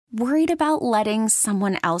Worried about letting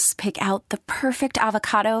someone else pick out the perfect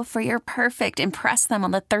avocado for your perfect impress them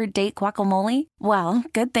on the third date guacamole? Well,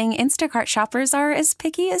 good thing Instacart shoppers are as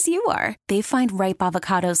picky as you are. They find ripe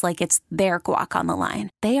avocados like it's their guac on the line.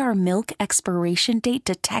 They are milk expiration date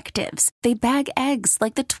detectives. They bag eggs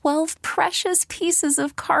like the 12 precious pieces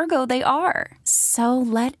of cargo they are. So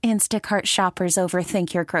let Instacart shoppers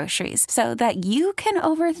overthink your groceries so that you can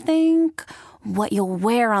overthink what you'll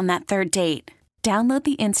wear on that third date. Download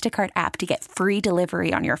the Instacart app to get free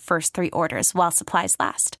delivery on your first 3 orders while supplies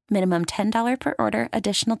last. Minimum $10 per order.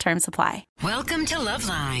 Additional terms apply. Welcome to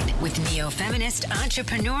Loveline with neo-feminist,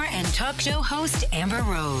 entrepreneur, and talk show host Amber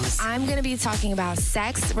Rose. I'm going to be talking about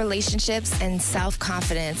sex, relationships, and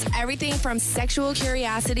self-confidence. Everything from sexual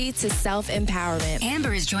curiosity to self-empowerment.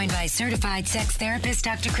 Amber is joined by certified sex therapist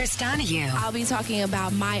Dr. Chris Donahue. I'll be talking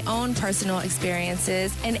about my own personal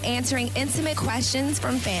experiences and answering intimate questions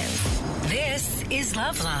from fans. This is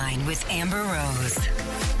Loveline with Amber Rose.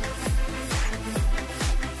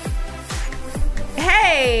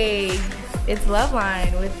 Hey, it's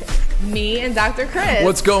Loveline with me and Dr. Chris.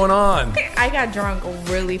 What's going on? I got drunk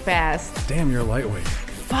really fast. Damn, you're lightweight.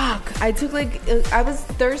 Fuck. I took I was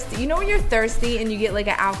thirsty. You know when you're thirsty and you get like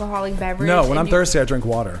an alcoholic beverage? No, when I'm thirsty, I drink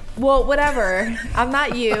water. Well, whatever. I'm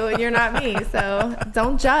not you and you're not me, so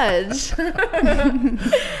don't judge.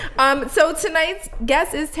 So tonight's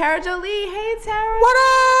guest is Terra Jole. Hey, Terra. What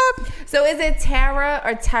up? So is it Terra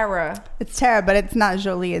or Terra? It's Terra, but it's not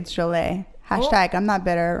Jolie, it's Jole. Hashtag I'm not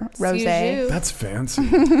bitter. Rose. That's fancy.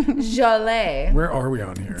 Jole. Where are we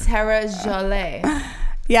on here? Terra Jole.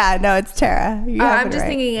 Yeah, no, it's Terra. I'm just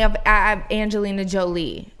thinking of Angelina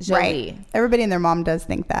Jolie. Right. Everybody and their mom does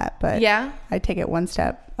think that, but yeah, I take it one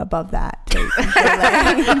step above that.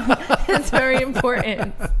 It's very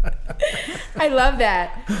important. I love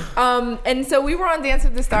that. And so we were on Dance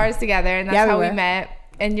with the Stars together, and that's how we met.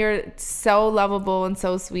 And you're so lovable and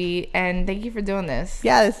so sweet. And thank you for doing this.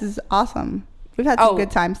 Yeah, this is awesome. We've had some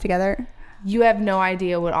good times together. You have no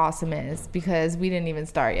idea what awesome is because we didn't even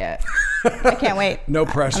start yet. I can't wait. No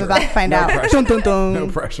pressure. I'm about to find out. Pressure. No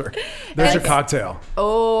pressure. There's your cocktail.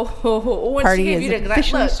 Party is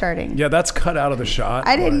officially starting. Yeah, that's cut out of the shot.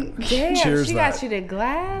 I didn't. Damn, cheers. She got you the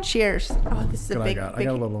glass. Cheers. Oh, this is a big, I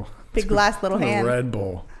got a little big glass, little hand. Red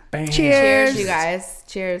Bull. Bang. Cheers, you guys.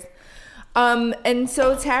 Cheers. And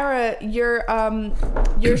so Terra, your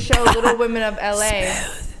show Little Women of LA.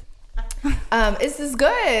 This is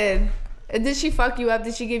good. Did she fuck you up?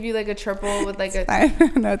 Did she give you like a triple with like a?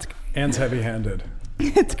 No, it's great. Anne's heavy-handed.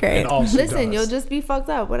 It's great. Listen, you'll just be fucked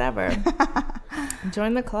up. Whatever.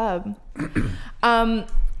 Join the club.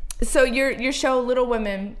 So your show Little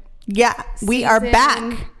Women. Yeah, we are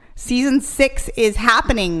back. Season 6 is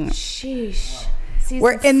happening. Sheesh.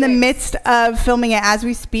 We're in the midst of filming it as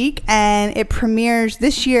we speak, and it premieres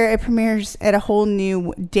this year. It premieres at a whole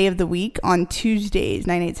new day of the week on Tuesdays,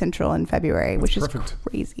 9/8 Central in February, which is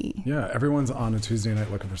crazy. Yeah, everyone's on a Tuesday night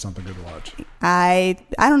looking for something good to watch. I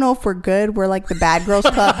don't know if we're good. We're like the Bad Girls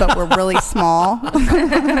Club, but we're really small.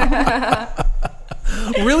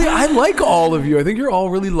 Really, I like all of you. I think you're all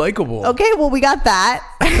really likable. Okay, well, we got that.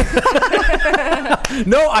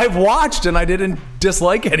 No, I've watched and I didn't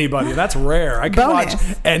dislike anybody. That's rare. I can watch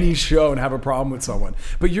any show and have a problem with someone.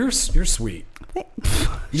 But you're sweet.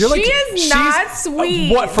 She is not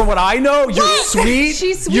sweet. What? From what I know, you're sweet.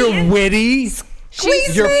 She's sweet. You're witty.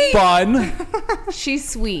 You're fun. She's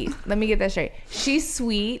sweet. Let me get that straight. She's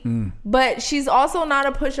sweet, but she's also not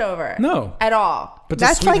a pushover. No. At all. But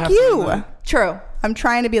that's like you. True. I'm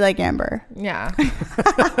trying to be like Amber. Yeah.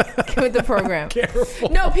 Get with the program. Careful.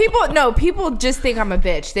 People just think I'm a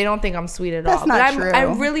bitch. They don't think I'm sweet at all. That's not true. I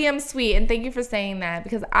really am sweet, and thank you for saying that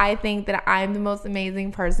because I think that I'm the most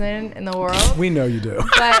amazing person in the world. We know you do.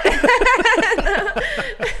 But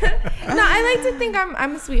no, I like to think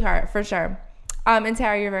I'm a sweetheart for sure. And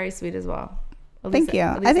Terra, you're very sweet as well. Thank you.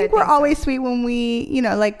 I think we're always sweet when we,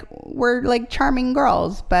 like we're like charming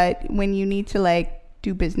girls, but when you need to like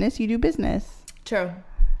do business, you do business. True.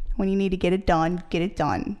 When you need to get it done, get it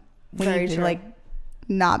done. When Very you need true. to like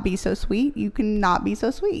not be so sweet, you can not be so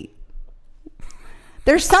sweet.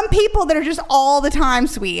 There's some people that are just all the time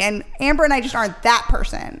sweet, and Amber and I just aren't that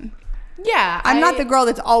person. Yeah. I'm not the girl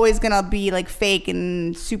that's always gonna be like fake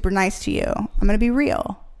and super nice to you. I'm gonna be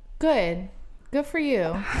real. Good for you.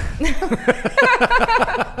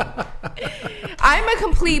 I'm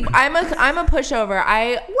a pushover.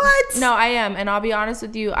 What? No, I am. And I'll be honest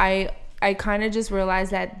with you. I kind of just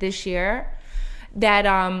realized that this year that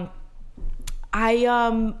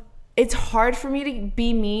it's hard for me to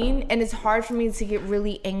be mean, and it's hard for me to get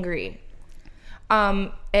really angry.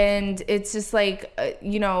 And it's just like,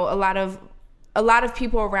 a lot of a lot of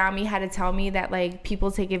people around me had to tell me that like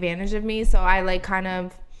people take advantage of me. So I like kind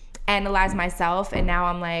of analyze myself, and now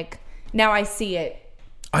I'm like, now I see it.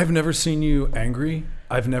 I've never seen you angry.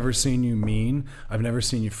 I've never seen you mean. I've never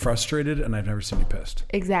seen you frustrated, and I've never seen you pissed.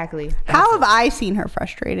 Exactly. How have I seen her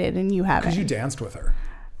frustrated and you haven't? Because you danced with her.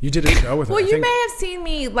 You did a show with her. Well, you may have seen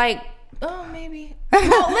me like, oh, maybe.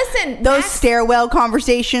 Well, listen. Those stairwell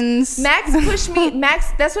conversations. Max pushed me.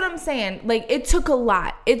 Max, that's what I'm saying. Like, it took a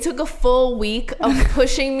lot. It took a full week of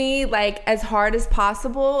pushing me like as hard as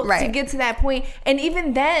possible to get to that point. And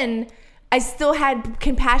even then, I still had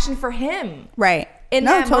compassion for him. Right. In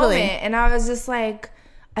that moment. And I was just like,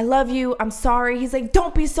 I love you. I'm sorry. He's like,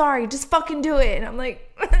 don't be sorry. Just fucking do it. And I'm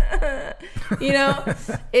like, you know,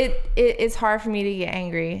 it's hard for me to get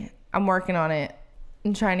angry. I'm working on it.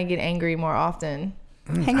 I'm trying to get angry more often.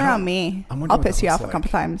 Hang around me. I'll piss you off a couple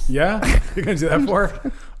times. Yeah? You're going to do that for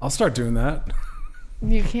her? I'll start doing that.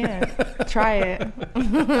 You can't. Try it.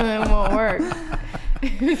 It won't work.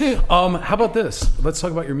 How about this? Let's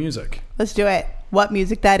talk about your music. Let's do it. What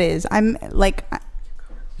music that is. I'm like...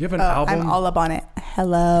 You have an album? I'm all up on it.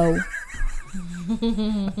 Hello.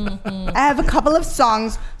 I have a couple of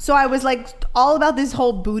songs. So I was like all about this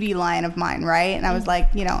whole booty line of mine, right? And I was like,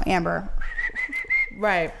 you know, Amber.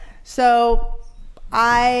 Right. So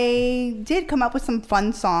I did come up with some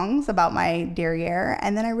fun songs about my derriere.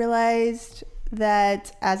 And then I realized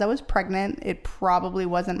that as I was pregnant, it probably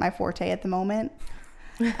wasn't my forte at the moment.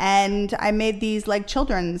 And I made these like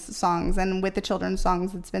children's songs, and with the children's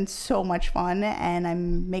songs it's been so much fun, and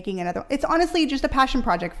I'm making another. It's honestly just a passion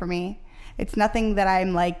project for me. It's nothing that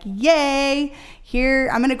I'm like, yay, here,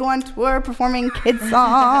 I'm going to go on tour performing kids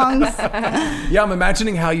songs. Yeah, I'm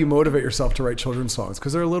imagining how you motivate yourself to write children's songs,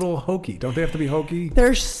 because they're a little hokey. Don't they have to be hokey?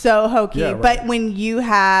 They're so hokey. Yeah, right. But when you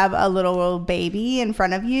have a little baby in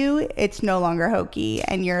front of you, it's no longer hokey,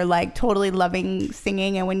 and you're like totally loving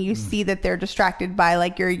singing. And when you see that they're distracted by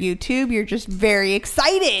like your YouTube, you're just very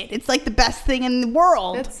excited. It's like the best thing in the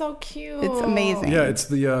world. That's so cute. It's amazing. Yeah, it's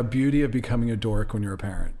the beauty of becoming a dork when you're a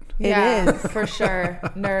parent. It is. For sure.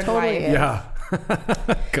 Nerd Totally life. is. Yeah.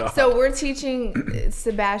 God. So we're teaching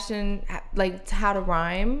Sebastian like how to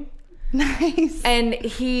rhyme. Nice. And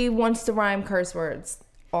he wants to rhyme curse words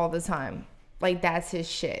all the time. Like that's his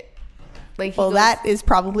shit. Like well, that is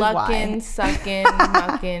probably why. Luckin', sucking,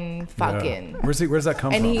 mucking, fucking. Yeah. Where's that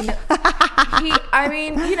come and from? I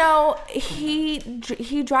mean, you know, he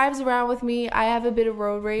drives around with me. I have a bit of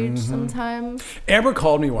road rage sometimes. Amber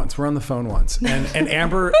called me once. We're on the phone once. And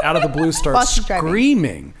Amber, out of the blue, starts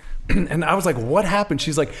screaming. And I was like, what happened?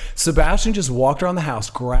 She's like, Sebastian just walked around the house,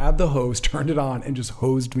 grabbed the hose, turned it on, and just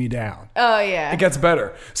hosed me down. Oh, yeah. It gets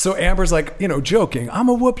better. So Amber's like, you know, joking, I'm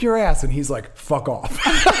going to whoop your ass. And he's like, fuck off.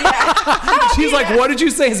 She's like, what did you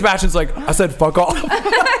say? Sebastian's like, I said, fuck off.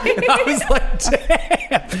 And I was like,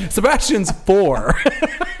 damn. Sebastian's 4.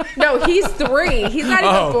 No, he's 3. He's not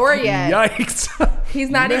even 4 yet. Yikes. He's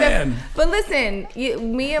not even. But listen,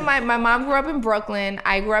 me and my mom grew up in Brooklyn.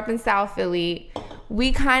 I grew up in South Philly.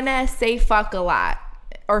 We kind of say fuck a lot,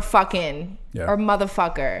 or fucking, or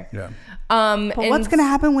motherfucker. Yeah. But what's going to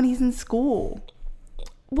happen when he's in school?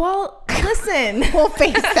 Well, listen. We'll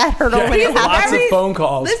face that hurdle when it happens. Lots of phone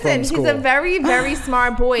calls from school. He's a very, very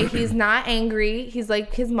smart boy. He's not angry. He's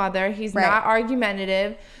like his mother. He's not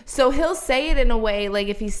argumentative. So he'll say it in a way like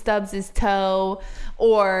if he stubs his toe,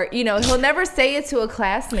 or, you know, he'll never say it to a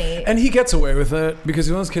classmate. And he gets away with it because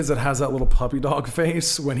he's one of those kids that has that little puppy dog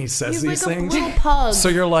face when he says these things. He's like a little pug. So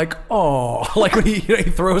you're like, oh, like when he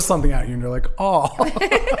throws something at you and you're like, oh.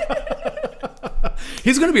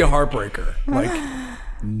 He's going to be a heartbreaker. Like,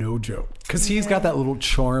 no joke. Because he's got that little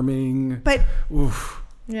charming. But, oof.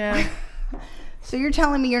 Yeah. So you're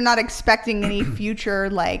telling me you're not expecting any future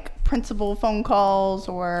like principal phone calls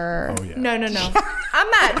or? Oh yeah. No. I'm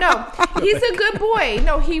not. No, he's a good boy.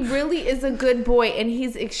 No, he really is a good boy, and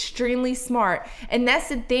he's extremely smart. And that's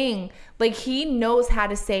the thing. Like he knows how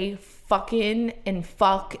to say fucking and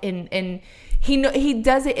fuck, and he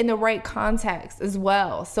does it in the right context as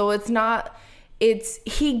well. So it's not.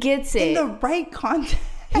 He gets it in the right context.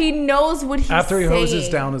 He knows what he's saying. After he hoses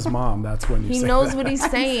down his mom, that's when you say he knows that. what he's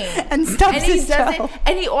saying. And stubs his toe.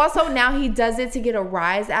 And he also, now he does it to get a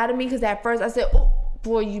rise out of me, because at first I said, oh,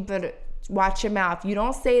 boy, you better watch your mouth. You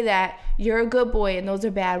don't say that. You're a good boy, and those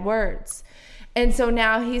are bad words. And so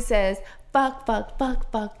now he says, fuck, fuck, fuck,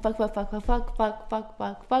 fuck, fuck, fuck, fuck, fuck, fuck, fuck, fuck,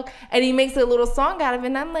 fuck, fuck. And he makes a little song out of it,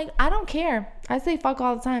 and I'm like, I don't care. I say fuck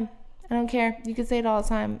all the time. I don't care. You can say it all the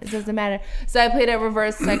time. It doesn't matter. So I played a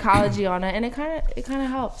reverse psychology on it, and it kind of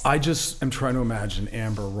helps. I just am trying to imagine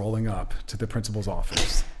Amber rolling up to the principal's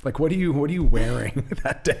office. Like, what are you wearing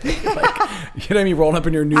that day? Like, you know what I mean? Rolling up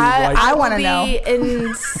in your new white. I want to know.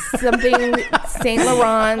 In something Saint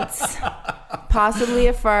Laurent, possibly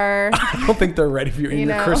a fur. I don't think they're ready for you in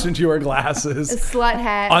your Christian Dior glasses. A slut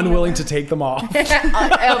hat. Unwilling to take them off.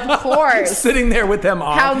 Of course. Sitting there with them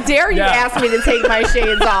off. How dare you ask me to take my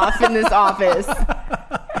shades off in this office?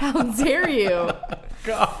 How dare you?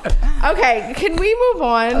 God. Okay, can we move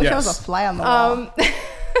on? I wish I was a fly on the wall.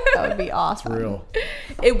 That would be awesome. It's real.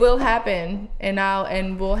 It will happen,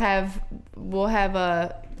 and we'll have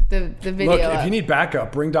the video. Look, if you need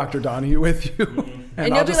backup, bring Dr. Donahue with you.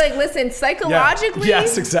 And you'll be like, listen, psychologically,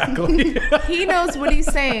 yes, exactly. he knows what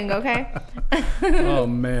he's saying, okay? Oh,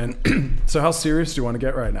 man. So how serious do you want to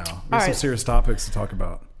get right now? There's some serious topics to talk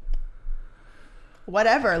about.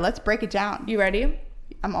 Whatever. Let's break it down. You ready?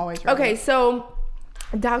 I'm always ready. Okay, so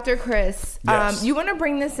Dr. Chris, Yes. you want to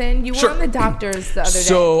bring this in? You Sure. were on the Doctors the other day.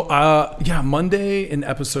 So, Monday an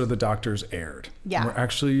episode of The Doctors aired. Yeah. And we're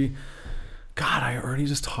actually... God, I already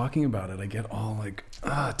just talking about it. I get all like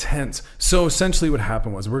tense. So essentially what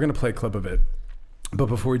happened was, we're going to play a clip of it. But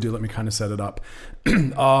before we do, let me kind of set it up.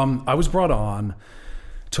 I was brought on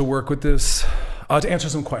to work with this, to answer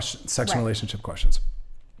some questions, sex and relationship questions.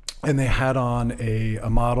 And they had on a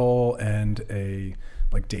model and a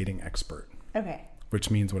like dating expert. Okay.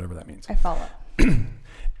 Which means whatever that means. I follow.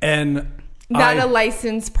 And Not a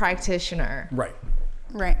licensed practitioner. Right.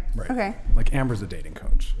 Right. Right. Okay. Like Amber's a dating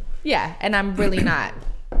coach. Yeah, and I'm really not.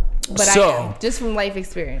 But So, I am, just from life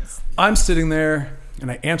experience. I'm sitting there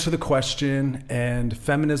and I answer the question, and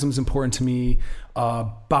feminism is important to me.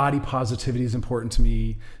 Body positivity is important to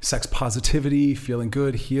me. Sex positivity, feeling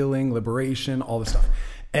good, healing, liberation, all this stuff.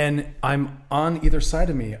 And I'm on either side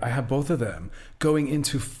of me. I have both of them going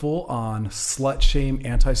into full on slut shame,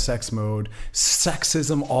 anti-sex mode,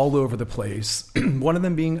 sexism all over the place. One of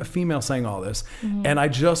them being a female saying all this. Mm-hmm. And I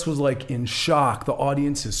just was like in shock. The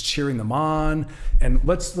audience is cheering them on. And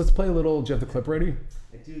let's play a little. Do you have the clip ready?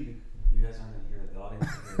 I do. You guys aren't here. The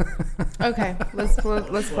audience. Okay,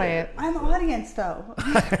 let's play it. I'm audience though.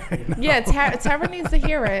 Yeah, Terra needs to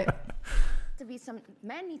hear it. To be some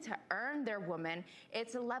men need to earn their woman.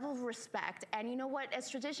 It's a level of respect, and you know what, as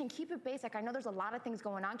tradition, keep it basic. I know there's a lot of things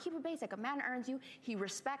going on. Keep it basic. A man earns you, he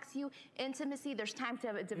respects you. Intimacy, there's time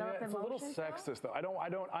to develop it's emotion. a little sexist though.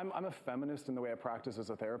 I'm a feminist in the way I practice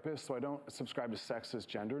as a therapist, so I don't subscribe to sexist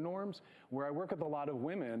gender norms. Where I work with a lot of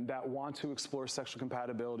women that want to explore sexual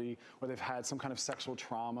compatibility, or they've had some kind of sexual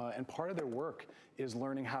trauma, and part of their work is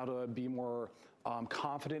learning how to be more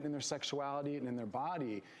confident in their sexuality and in their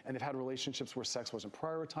body, and they've had relationships where sex wasn't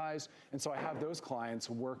prioritized, and so I have those clients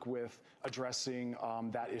work with addressing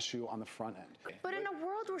that issue on the front end. But in a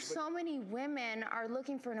world where so many women are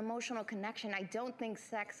looking for an emotional connection, I don't think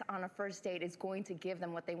sex on a first date is going to give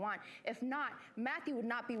them what they want. If not, Matthew would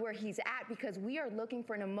not be where he's at, because we are looking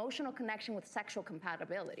for an emotional connection with sexual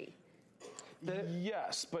compatibility.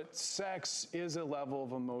 Yes, but sex is a level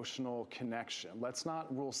of emotional connection. Let's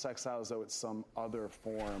not rule sex out as though it's some other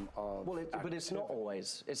form of. Well, but it's not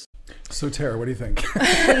always. It's. So Tara, what do you think?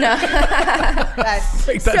 No.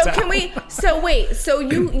 So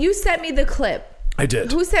you sent me the clip. I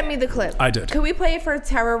did. Who sent me the clip? I did. Can we play it for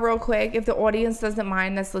Terra real quick, if the audience doesn't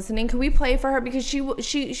mind that's listening? Can we play it for her, because she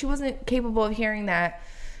wasn't capable of hearing that?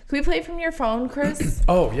 Can we play it from your phone, Chris?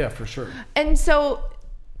 Oh yeah, for sure. And so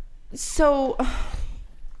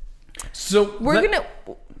we're gonna.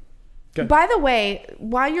 Good. By the way,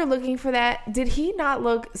 while you're looking for that, did he not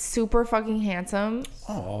look super fucking handsome?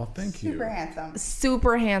 Oh, thank you. Super handsome.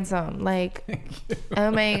 Super handsome. Like,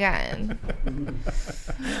 oh my God.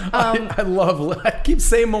 I love. I keep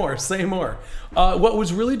saying more. What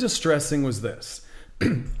was really distressing was this.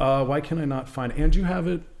 Why can I not find? And you have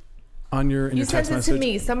it on your in You your text sent it message? to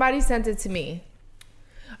me. Somebody sent it to me.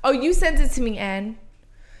 Oh, you sent it to me, Ann.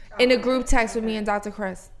 In a group text with me and Dr.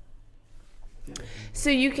 Chris. So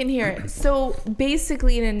you can hear it. So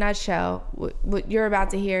basically, in a nutshell, what you're about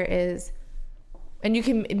to hear is, and you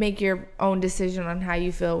can make your own decision on how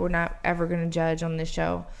you feel. We're not ever going to judge on this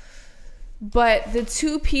show. But the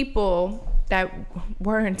two people that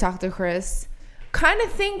weren't Dr. Chris kind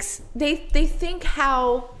of they think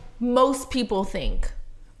how most people think,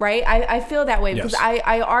 right? I feel that way because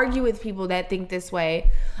I argue with people that think this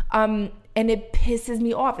way. And it pisses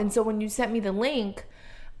me off. And so when you sent me the link,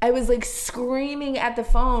 I was like screaming at the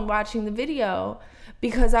phone watching the video,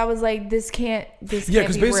 because I was like, this can't be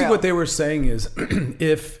because basically real. what they were saying is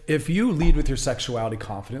if you lead with your sexuality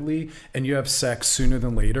confidently and you have sex sooner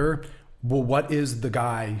than later, well, what is the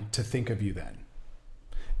guy to think of you then?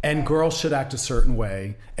 And girls should act a certain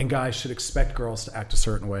way, and guys should expect girls to act a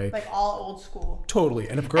certain way. Like all old school. Totally.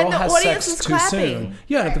 And if a girl has sex too soon,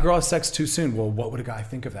 and if the girl has sex too soon, well, what would a guy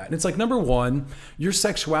think of that? And it's like, number one, your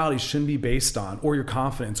sexuality shouldn't be based on, or your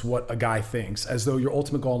confidence, what a guy thinks, as though your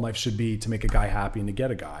ultimate goal in life should be to make a guy happy and to get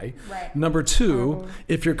a guy. Right. Number two,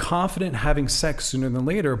 if you're confident having sex sooner than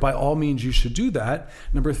later, by all means, you should do that.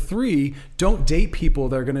 Number three, don't date people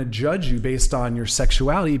that are going to judge you based on your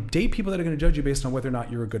sexuality. Date people that are going to judge you based on whether or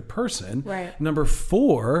not you're a good person. Right. Number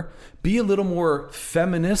four, be a little more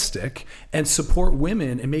feministic and support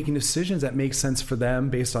women in making decisions that make sense for them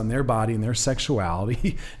based on their body and their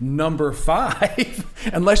sexuality. Number five,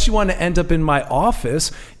 unless you want to end up in my office,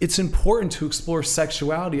 it's important to explore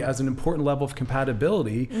sexuality as an important level of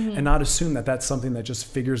compatibility and not assume that that's something that just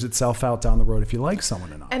figures itself out down the road if you like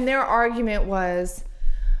someone enough. And their argument was,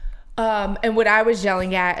 and what I was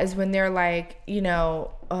yelling at is when they're like, you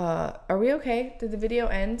know, are we okay? Did the video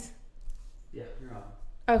end? Yeah, you're on.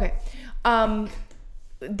 Okay.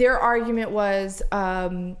 Their argument was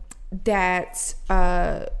that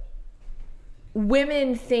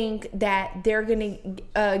women think that they're going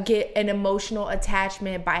to get an emotional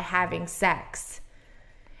attachment by having sex.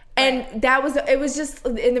 And it was just,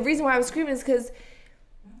 and the reason why I was screaming is because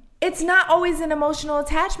it's not always an emotional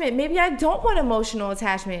attachment. Maybe I don't want emotional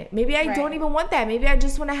attachment. Maybe I don't even want that. Maybe I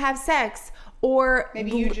just want to have sex. Or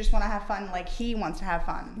maybe you just want to have fun like he wants to have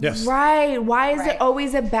fun. Yes. Right. Why is it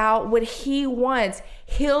always about what he wants?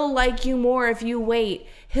 He'll like you more if you wait.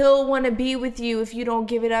 He'll want to be with you if you don't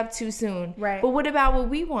give it up too soon. Right. But what about what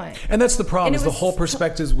we want? And that's the problem, is the whole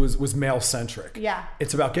perspective was male-centric. Yeah.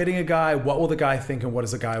 It's about getting a guy, what will the guy think, and what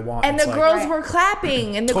does the guy want? And it's the like, girls were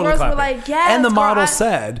clapping. And the totally girls clapping. were like, yes. And the girl,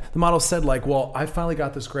 model said, like, well, I finally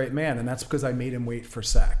got this great man, and that's because I made him wait for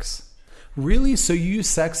sex. Really? So you use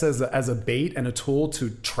sex as a bait and a tool to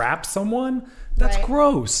trap someone? That's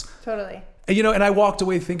gross. Totally. You know, and I walked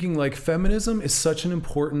away thinking, like, feminism is such an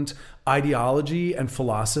important ideology and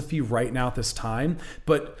philosophy right now at this time.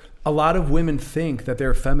 But a lot of women think that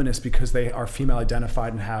they're feminists because they are female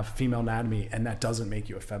identified and have female anatomy, and that doesn't make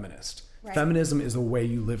you a feminist. Right. Feminism is the way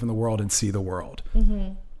you live in the world and see the world.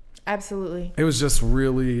 Mm-hmm. Absolutely. It was just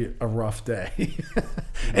really a rough day.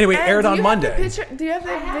 Anyway, aired on Monday. Do you have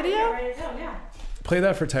the video? Yeah. Play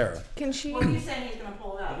that for Terra. Can she? Well, he's saying he's going to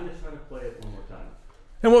pull it out. I'm just trying to play it one more time.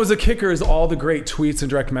 And what was the kicker is all the great tweets and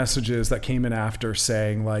direct messages that came in after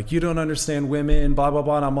saying, like, you don't understand women, blah, blah,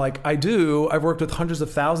 blah. And I'm like, I do. I've worked with hundreds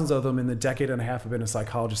of thousands of them in the decade and a half I've been a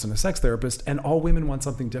psychologist and a sex therapist, and all women want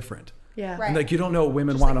something different. Yeah. Right. And like, you don't know what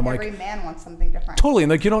women Just want. like I'm every like, man wants something different. totally.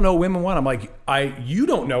 And like, you don't know what women want. I'm like, you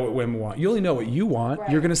don't know what women want. You only know what you want.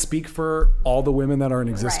 Right. You're going to speak for all the women that are in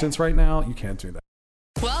existence right now. You can't do that.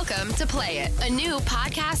 Welcome to Play It, a new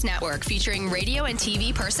podcast network featuring radio and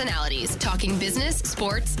TV personalities talking business,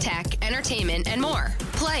 sports, tech, entertainment, and more.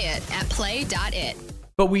 Play it at play.it.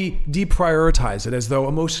 But we deprioritize it as though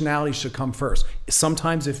emotionality should come first.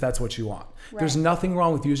 Sometimes if that's what you want. Right. There's nothing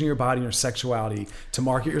wrong with using your body and your sexuality to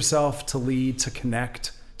market yourself, to lead, to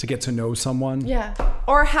connect, to get to know someone. Yeah.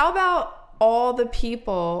 Or how about all the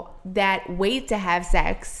people that wait to have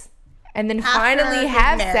sex and then finally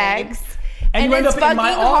have sex? And you end it's up in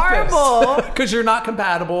my fucking office because you're not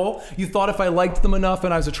compatible. You thought if I liked them enough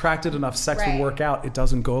and I was attracted enough, sex would work out. It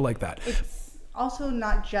doesn't go like that. It's also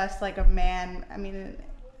not just like a man. I mean,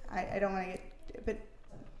 I don't want to get, but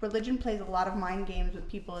religion plays a lot of mind games with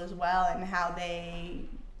people as well, and how they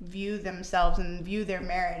view themselves and view their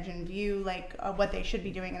marriage and view like what they should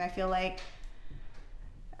be doing. And I feel like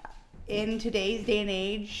in today's day and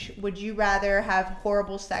age, would you rather have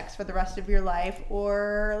horrible sex for the rest of your life,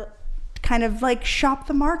 or kind of like shop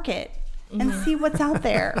the market and see what's out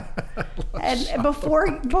there and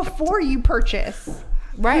before you purchase?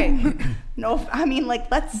 Right. No, I mean,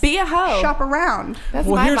 like, let's be a hoe. Shop around. That's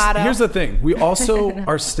my motto. Here's the thing. We also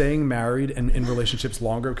are staying married and in relationships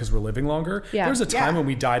longer because we're living longer. Yeah. There was a time when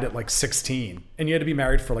we died at like 16 and you had to be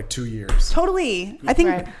married for like 2 years. Totally. I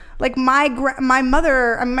think like my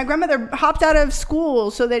grandmother hopped out of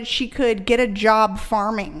school so that she could get a job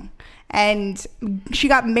farming. And she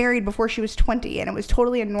got married before she was 20, and it was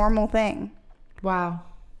totally a normal thing. Wow.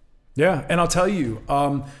 Yeah, and I'll tell you,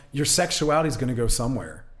 your sexuality is going to go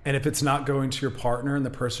somewhere. And if it's not going to your partner and the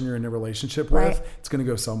person you're in a relationship with, it's going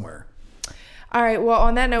to go somewhere. All right, well,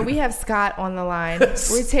 on that note, we have Scott on the line.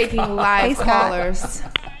 We're taking live callers.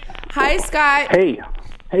 Hi, Scott. Hey,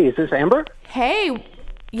 is this Amber? Hey,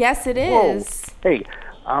 yes, it is. Whoa. Hey.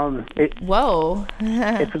 Whoa.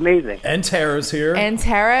 It's amazing. And Terra's here. And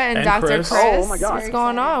Terra and Dr. Chris. Oh my God. What's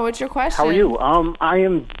going on? What's your question? How are you?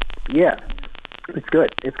 It's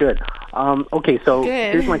good. Okay, so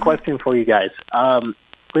here's my question for you guys.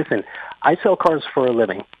 Listen, I sell cars for a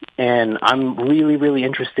living, and I'm really, really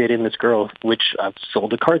interested in this girl, which I've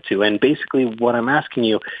sold a car to. And basically what I'm asking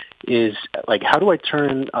you is, like, how do I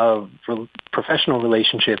turn a professional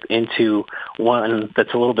relationship into one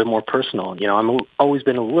that's a little bit more personal? You know, I've always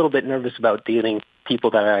been a little bit nervous about dating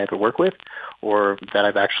people that I either work with or that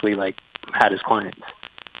I've actually, like, had as clients.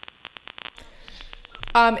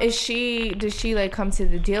 Does she like come to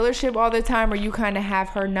the dealership all the time, or you kind of have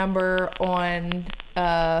her number on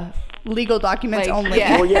legal documents only?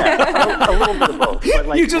 Yeah. Well, yeah, a little bit of both. But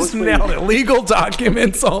like, you just nailed it. Legal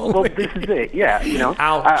documents only. Well, this is it. Yeah, you know,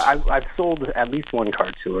 I've sold at least one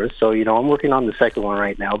car to her, so you know, I'm working on the second one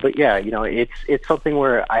right now. But yeah, you know, it's something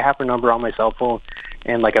where I have her number on my cell phone,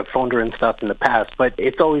 and like I've phoned her and stuff in the past. But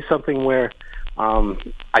it's always something where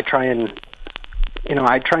I try and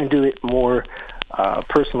do it more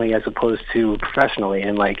personally as opposed to professionally,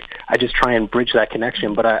 and like I just try and bridge that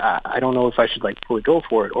connection, but I don't know if I should like fully go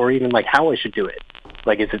for it or even like how I should do it.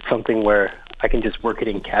 Like, is it something where I can just work it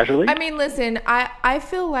in casually? I mean, listen, I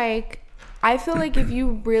feel like if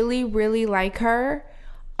you really, really like her,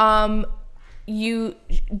 you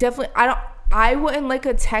definitely, I wouldn't like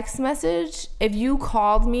a text message. If you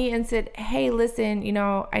called me and said, hey, listen, you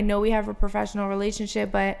know, I know we have a professional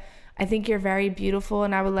relationship, but I think you're very beautiful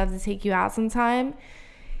and I would love to take you out sometime,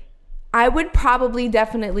 I would probably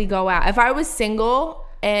definitely go out. If I was single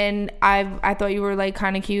and I thought you were like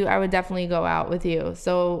kind of cute, I would definitely go out with you.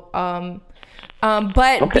 So,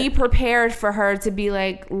 but be prepared for her to be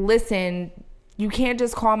like, listen, you can't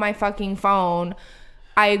just call my fucking phone.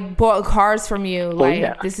 I bought cars from you.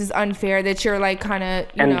 This is unfair that you're like kind of,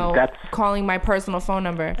 you know, calling my personal phone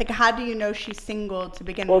number. Like, how do you know she's single to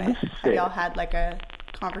begin with? Have y'all had like a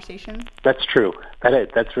conversation? That's true.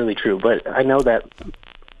 That's really true. But I know that,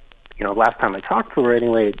 you know, last time I talked to her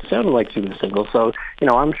anyway, it sounded like she was single. So, you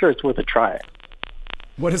know, I'm sure it's worth a try.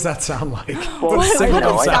 What does that sound like? Well, what does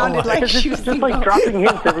single sound like? It's just like dropping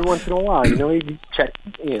hints every once in a while. You know, you check.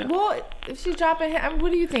 You know. Well, if she's dropping hints,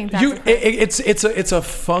 what do you think? It's a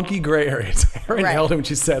funky gray area. Terra nailed it when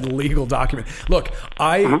she said legal document. Look,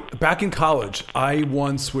 back in college, I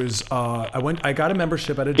once was I got a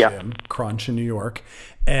membership at a gym, Crunch in New York.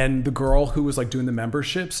 And the girl who was like doing the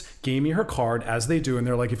memberships gave me her card, as they do. And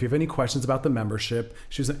they're like, if you have any questions about the membership,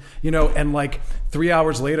 she was, you know, and like 3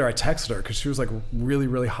 hours later, I texted her because she was like really,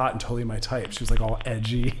 really hot and totally my type. She was like all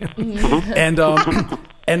edgy.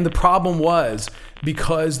 And the problem was,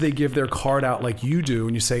 because they give their card out like you do,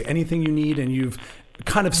 and you say anything you need, and you've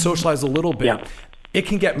kind of socialized a little bit, it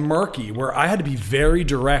can get murky, where I had to be very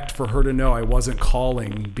direct for her to know I wasn't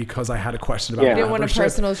calling because I had a question about You didn't want a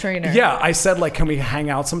personal trainer. Yeah, I said, like, can we hang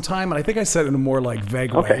out sometime? And I think I said it in a more like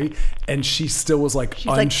vague way. And she still was like, she's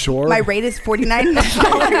unsure. Like, my rate is $49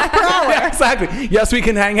 per hour. Yeah, exactly. Yes, we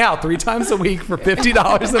can hang out 3 times a week for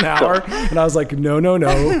 $50 an hour. And I was like, no.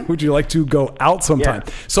 Would you like to go out sometime?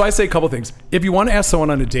 Yeah. So I say a couple things. If you want to ask someone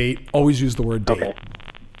on a date, always use the word date. Okay.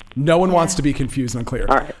 No one wants to be confused and unclear.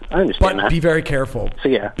 All right, I understand that. But be very careful.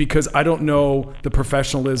 So because I don't know the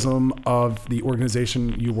professionalism of the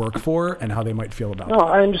organization you work for and how they might feel about it. No,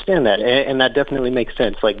 I understand that, and that definitely makes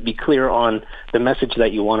sense. Like, be clear on the message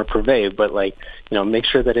that you want to convey, but like, you know, make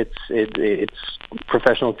sure that it's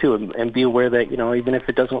professional too, and be aware that, you know, even if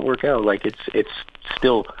it doesn't work out, like it's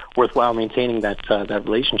still worthwhile maintaining that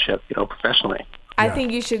relationship, you know, professionally. I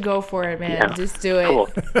think you should go for it, man. Yeah. Just do it. Cool.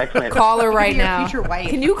 Excellent. Call her right now. Future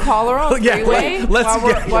wife. Can you call her on three-way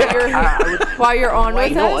while you're on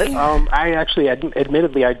with us? I actually,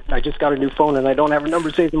 admittedly, I just got a new phone and I don't have a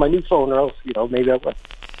number saved in my new phone, or else, you know, maybe I would.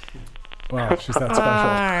 Wow, she's that special. All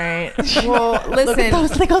right. Well, listen. Look at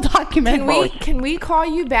those legal documents. Can we call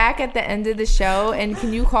you back at the end of the show, and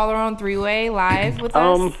can you call her on three-way live with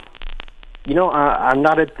us? You know, I'm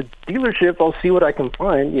not at the dealership. I'll see what I can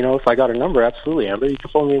find. You know, if I got a number, absolutely, Amber. You can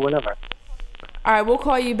phone me whenever. All right, we'll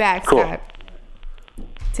call you back, cool. Scott.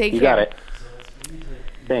 Take care. You got it.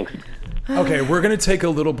 Thanks. Okay, we're going to take a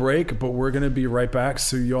little break, but we're going to be right back,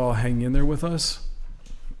 so y'all hang in there with us.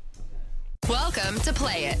 Welcome to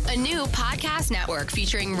Play It, a new podcast network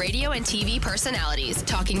featuring radio and TV personalities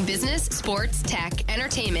talking business, sports, tech,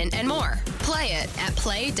 entertainment, and more. Play it at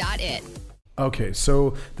play.it. Okay,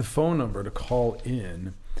 so the phone number to call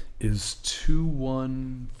in is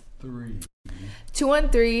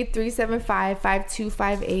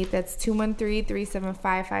 213-375-5258. That's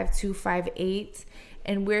 213-375-5258.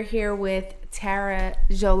 And we're here with Terra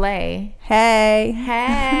Jole.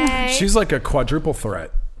 Hey. She's like a quadruple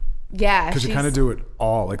threat. Yeah. Because you kind of do it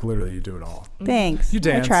all. Like literally, you do it all. Thanks. You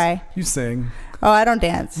dance. I try. You sing. Oh, I don't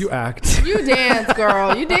dance. You act. You dance,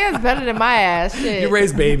 girl. You dance better than my ass. Shit. You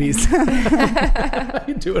raise babies.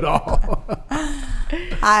 You do it all.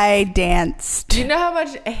 I danced. Do you know how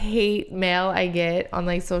much hate mail I get on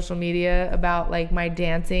like social media about like my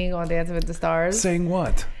dancing on Dancing with the Stars? Saying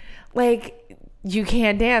what? Like, you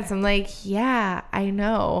can't dance. I'm like, yeah, I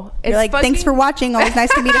know. You're like, thanks for watching. Always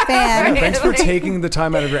nice to meet a fan. Thanks for taking the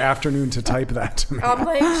time out of your afternoon to type that to me. I'm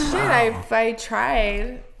like, shit, I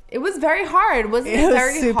tried. It was very hard. Wasn't it? It was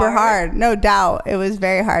very super hard. No doubt. It was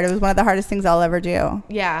very hard. It was one of the hardest things I'll ever do.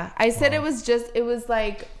 Yeah. I said it was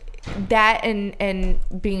like that and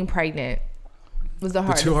being pregnant was the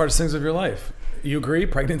hardest. The two hardest things of your life. You agree?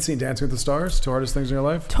 Pregnancy and Dancing with the Stars, two hardest things in your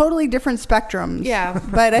life? Totally different spectrums. Yeah.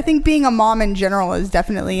 But I think being a mom in general is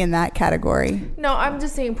definitely in that category. No, I'm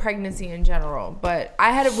just saying pregnancy in general. But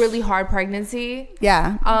I had a really hard pregnancy.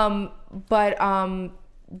 Yeah. But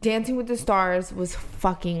Dancing with the Stars was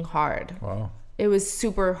fucking hard. Wow. It was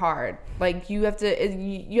super hard. Like you have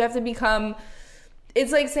to become.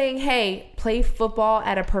 It's like saying, hey, play football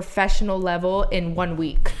at a professional level in 1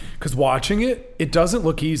 week. Because watching it doesn't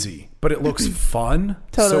look easy, but it looks fun.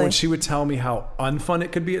 Totally. So when she would tell me how unfun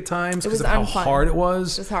it could be at times because of how unfun. hard it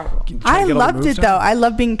was. It was horrible. I loved it though. I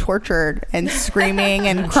love being tortured and screaming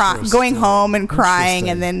and going home and crying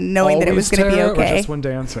and then knowing that it was going to be okay. Or just when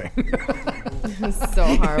dancing. So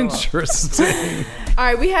horrible. Interesting. All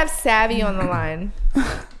right, we have Savvy on the line.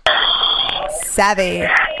 Savvy.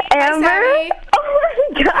 Amber? Savvy. Oh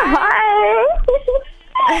my God.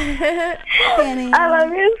 I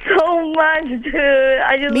love you so much, dude.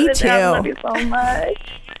 I just Me want to say I love too. you so much.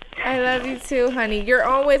 I love you too, honey. You're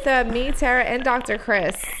on with me, Terra, and Dr.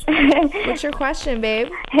 Chris. What's your question, babe?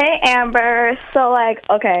 Hey, Amber. So,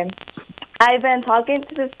 okay. I've been talking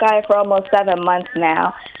to this guy for almost 7 months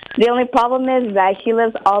now. The only problem is that he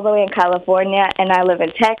lives all the way in California, and I live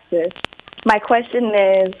in Texas. My question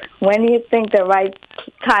is, when do you think the right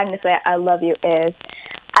time to say I love you is?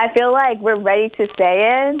 I feel like we're ready to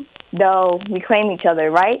say it, though we claim each other,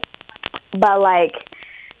 right? But,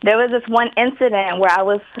 there was this one incident where I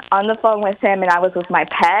was on the phone with him and I was with my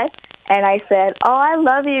pet, and I said, oh, I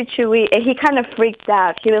love you, Chewy. And he kind of freaked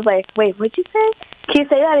out. He was like, wait, what'd you say? Can you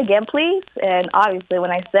say that again, please? And obviously when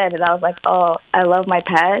I said it, I was like, oh, I love my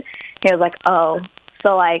pet. He was like, oh.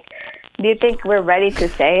 So, do you think we're ready to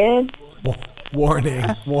say it? Warning.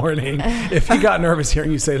 If he got nervous hearing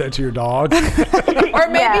you say that to your dog. Or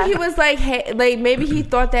maybe he was like, hey, maybe he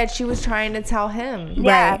thought that she was trying to tell him.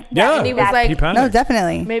 Yeah. Right. Yeah. And he was like, no,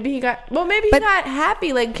 definitely. maybe he got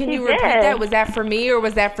happy. Can you repeat that? Was that for me or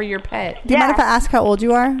was that for your pet? Do you mind if I ask how old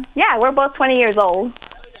you are? Yeah, we're both 20 years old.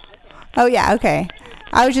 Oh, yeah. Okay.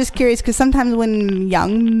 I was just curious because sometimes when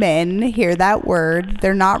young men hear that word,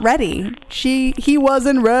 they're not ready. He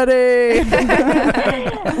wasn't ready.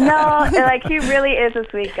 No, he really is a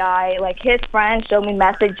sweet guy. His friends show me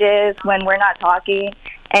messages when we're not talking,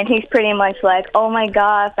 and he's pretty much like, oh my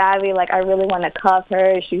God, Fabi, I really want to cuff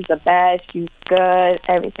her. She's the best. She's good.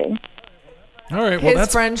 Everything. All right. Well,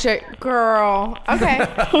 His friendship, girl. Okay.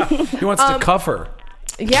 He wants to cuff her.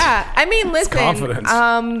 Yeah. I mean, listen. Confidence.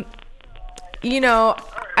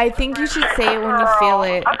 I think you should say it when you feel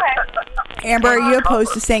it. Okay. Amber, are you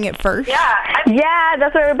opposed to saying it first? Yeah,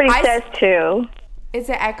 that's what everybody says too. It's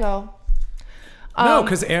an echo. No,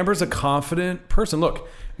 because Amber's a confident person. Look,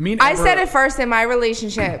 me and Amber, I said it first in my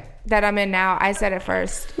relationship that I'm in now. I said it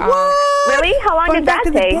first. Really? How long did that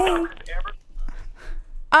take?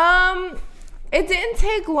 It didn't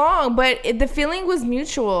take long, but the feeling was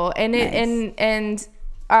mutual, and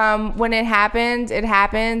when it happened,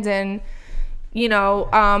 and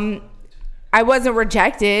I wasn't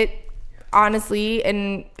rejected, honestly,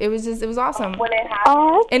 and it was awesome. When it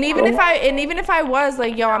happened, and even if I was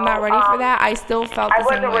like, yo, I'm not ready for that, I still felt the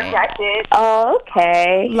same way. Rejected. Oh,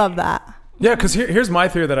 okay. Love that. Yeah, because here's my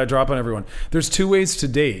theory that I drop on everyone. There's two ways to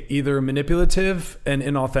date. Either manipulative and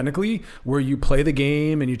inauthentically, where you play the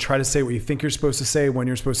game and you try to say what you think you're supposed to say when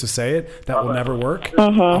you're supposed to say it. That will never work.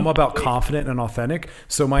 I'm about confident and authentic.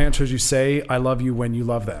 So my answer is you say, I love you when you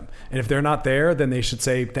love them. And if they're not there, then they should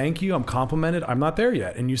say, thank you, I'm complimented, I'm not there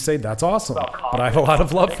yet. And you say, that's awesome, but I have a lot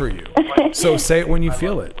of love for you. So say it when you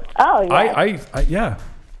feel it. Oh, yeah. Yeah.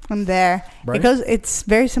 I'm there. Right? It's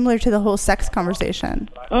very similar to the whole sex conversation.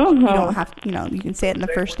 You don't have to, you can say it on the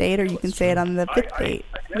first date or you can say it on the 5th date.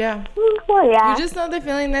 Yeah. Well, yeah. You just know the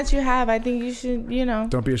feeling that you have. I think you should,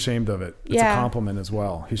 Don't be ashamed of it. It's a compliment as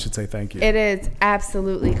well. He should say thank you. It is.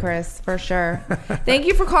 Absolutely, Chris. For sure. Thank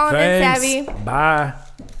you for calling in, Savvy. Bye.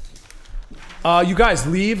 You guys,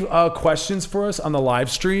 leave questions for us on the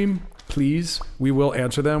live stream. please, we will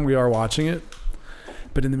answer them. We are watching it.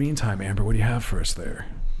 But in the meantime, Amber, what do you have for us there?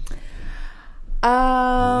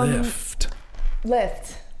 Lyft.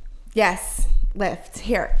 Yes, Lyft.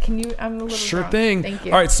 Here, can you? I'm a little Sure drunk. thing. Thank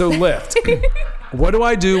you. All right, so Lyft. What do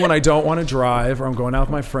I do when I don't want to drive or I'm going out with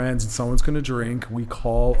my friends and someone's going to drink? We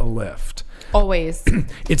call a Lyft. Always.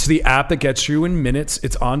 It's the app that gets you in minutes.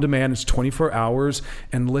 It's on demand. It's 24 hours.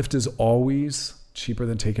 And Lyft is always cheaper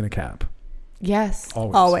than taking a cab. Yes.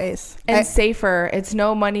 Always. And safer. It's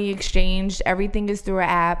no money exchanged. Everything is through an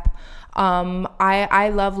app.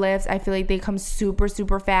 I love Lyft. I feel like they come super,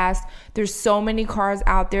 super fast. There's so many cars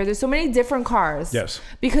out there. There's so many different cars. Yes.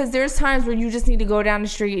 Because there's times where you just need to go down the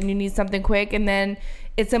street and you need something quick, and then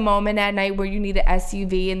it's a moment at night where you need an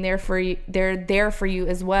SUV and they're there for you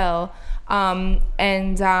as well. And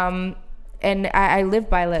I live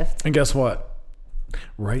by Lyft. And guess what?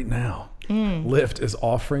 Right now, Lyft is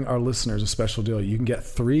offering our listeners a special deal. You can get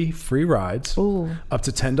 3 free rides, up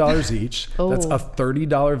to $10 each. That's a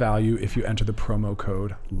 $30 value if you enter the promo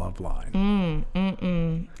code LOVELINE.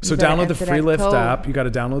 So download the free Lyft app. You got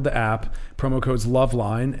to download the app. Promo code's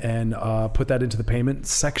LOVELINE, and put that into the payment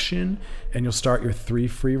section, and you'll start your 3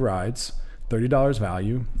 free rides. $30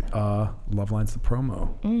 value. Loveline's the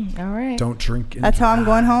promo. All right. Don't drink and That's how I'm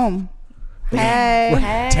going home.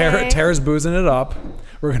 Hey. Tara's boozing it up.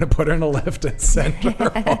 We're going to put her in a Lyft and send her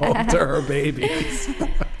home to her babies.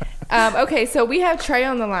 Okay, so we have Trey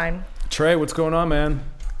on the line. Trey, what's going on, man?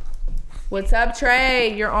 What's up,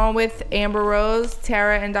 Trey? You're on with Amber Rose,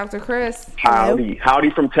 Terra, and Dr. Chris. Howdy. Howdy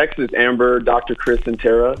from Texas, Amber, Dr. Chris, and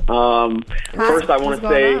Terra. First, I want to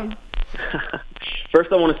say...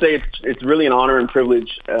 First, I want to say it's really an honor and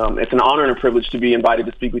privilege. It's an honor and a privilege to be invited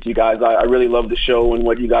to speak with you guys. I really love the show and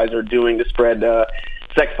what you guys are doing to spread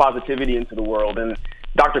sex positivity into the world. And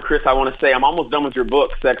Dr. Chris, I want to say I'm almost done with your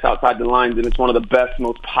book, Sex Outside the Lines, and it's one of the best,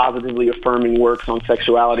 most positively affirming works on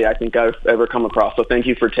sexuality I think I've ever come across. So thank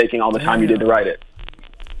you for taking all the time you did to write it.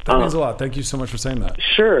 That means a lot. Thank you so much for saying that.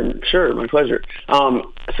 Sure. My pleasure.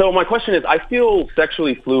 So my question is, I feel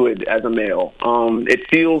sexually fluid as a male. It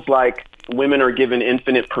feels like women are given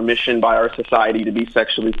infinite permission by our society to be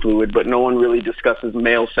sexually fluid, but no one really discusses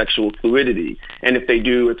male sexual fluidity. And if they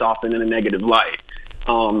do, it's often in a negative light.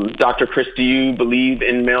 Dr. Chris, do you believe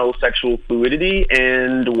in male sexual fluidity?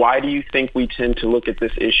 And why do you think we tend to look at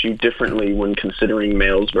this issue differently when considering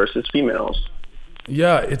males versus females?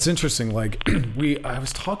 Yeah, it's interesting. Like I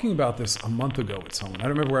was talking about this a month ago with someone. I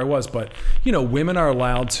don't remember where I was, but women are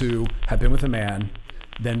allowed to have been with a man,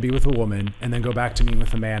 then be with a woman, and then go back to being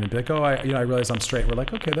with a man and be like, oh, I realize I'm straight. We're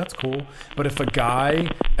like, okay, that's cool. But if a guy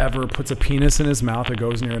ever puts a penis in his mouth or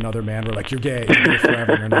goes near another man, we're like, you're gay, you're gay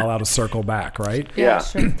forever, and you're not allowed to circle back, right? Yeah,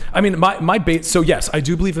 sure. I mean, my base. So yes, I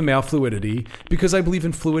do believe in male fluidity because I believe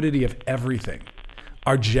in fluidity of everything.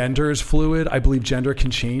 Our gender is fluid. I believe gender can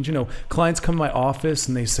change. Clients come to my office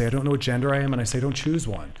and they say, I don't know what gender I am. And I say, don't choose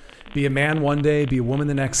one. Be a man one day, be a woman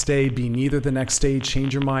the next day, be neither the next day,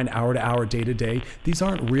 change your mind hour to hour, day to day. These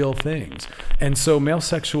aren't real things. And so male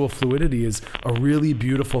sexual fluidity is a really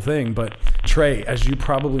beautiful thing. But Trey, as you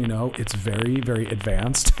probably know, it's very, very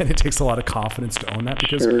advanced. And it takes a lot of confidence to own that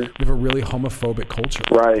because we have a really homophobic culture.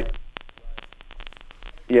 Right.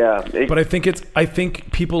 Yeah. But I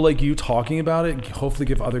think people like you talking about it hopefully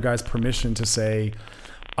give other guys permission to say,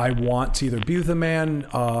 I want to either be with a man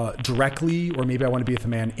directly, or maybe I want to be with a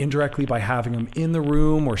man indirectly by having him in the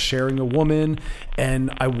room or sharing a woman.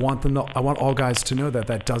 And I want all guys to know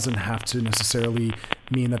that doesn't have to necessarily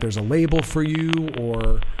mean that there's a label for you,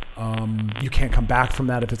 or you can't come back from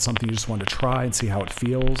that if it's something you just want to try and see how it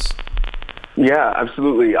feels. Yeah,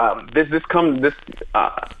 absolutely. This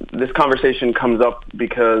conversation comes up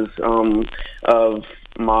because of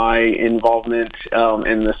my involvement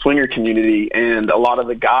in the swinger community, and a lot of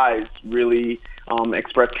the guys really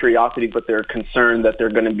express curiosity, but they're concerned that they're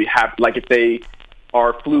going to be like if they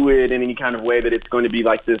are fluid in any kind of way, that it's going to be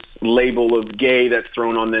like this label of gay that's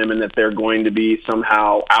thrown on them, and that they're going to be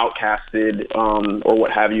somehow outcasted or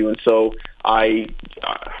what have you. And so I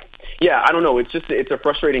don't know. It's a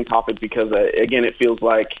frustrating topic because, again, it feels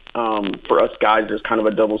like for us guys, there's kind of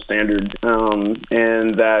a double standard,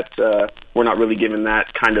 and that we're not really given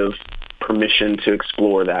that kind of permission to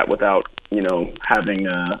explore that without, having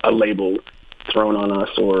a label thrown on us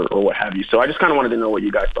or what have you. So I just kind of wanted to know what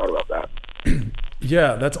you guys thought about that.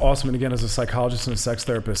 Yeah, that's awesome. And again, as a psychologist and a sex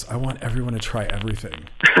therapist, I want everyone to try everything.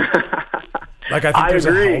 Like, I think there's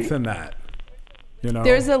a health in that. You know,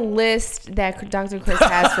 there's a list that Dr. Chris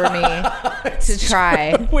has for me to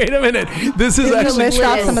try. Wait a minute. This is Can you actually list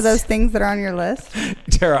off some of those things that are on your list?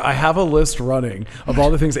 Tara, I have a list running of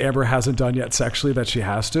all the things Amber hasn't done yet sexually that she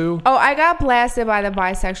has to. Oh, I got blasted by the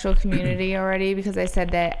bisexual community already because I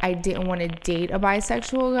said that I didn't want to date a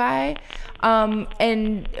bisexual guy.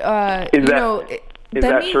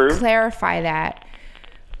 Let me clarify that.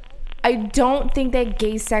 I don't think that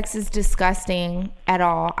gay sex is disgusting at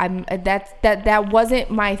all. That wasn't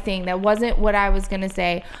my thing. That wasn't what I was gonna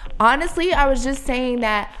say. Honestly, I was just saying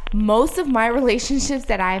that most of my relationships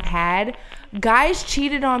that I've had, guys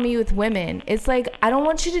cheated on me with women. It's like, I don't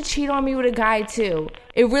want you to cheat on me with a guy too.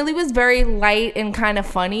 It really was very light and kind of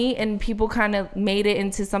funny, and people kind of made it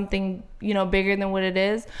into something, bigger than what it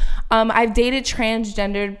is. I've dated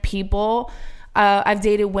transgendered people. I've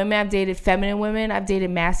dated women. I've dated feminine women. I've dated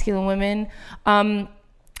masculine women.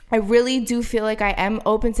 I really do feel like I am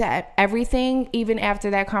open to everything. Even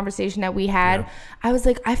after that conversation that we had, I was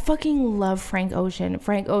like, I fucking love Frank Ocean.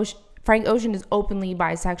 Frank Ocean is openly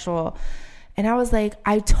bisexual. And I was like,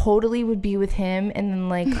 I totally would be with him and then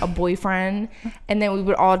like a boyfriend, and then we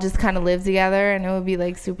would all just kind of live together, and it would be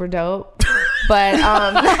like super dope. But it's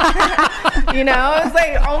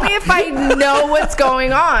like only if I know what's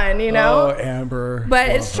going on, Oh, Amber. But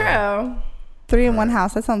it's true. 3 in 1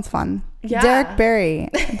 house. That sounds fun. Yeah. Derek Barry,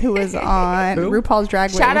 who was on RuPaul's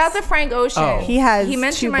Drag Race. Shout out to Frank Ocean. Oh. He has 2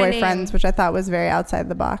 my boyfriends, name. which I thought was very outside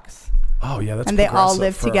the box. Oh yeah, that's and they all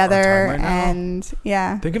live for our together, time right now. and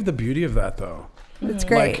yeah, Think of the beauty of that, though. It's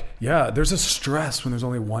great. Like, yeah, there's a stress when there's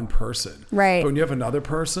only one person. Right. But when you have another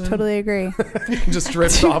person, totally agree. you can just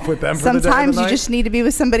drift off with them. For the day Sometimes of the you just need to be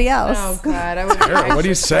with somebody else. Oh God, I would. Tara, what are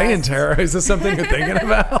you saying, Tara? Is this something you're thinking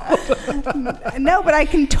about? No, but I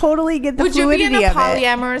can totally get the fluidity of it. Would you be in a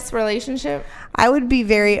polyamorous relationship? I would be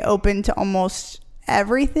very open to almost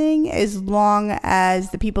everything as long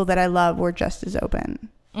as the people that I love were just as open.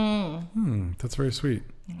 That's very sweet.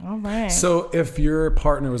 All right. So if your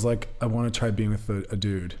partner was like, I want to try being with a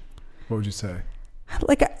dude, what would you say?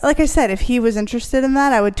 Like I said, if he was interested in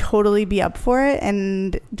that, I would totally be up for it.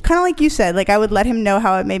 And kind of like you said, like I would let him know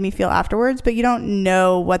how it made me feel afterwards, but you don't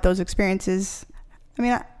know what those experiences. I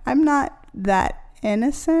mean, I'm not that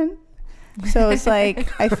innocent. So it's like,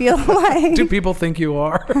 I feel like... Do people think you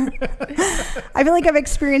are? I feel like I've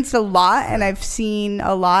experienced a lot and I've seen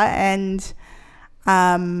a lot, and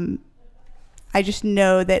I just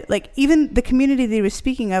know that, like, even the community that he was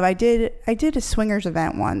speaking of, I did a swingers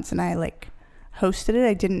event once, and I like hosted it.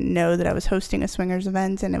 I didn't know that I was hosting a swingers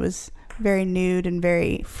event, and it was very nude and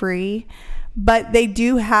very free. But they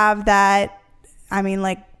do have that. I mean,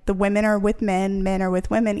 like, the women are with men are with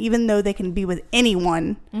women, even though they can be with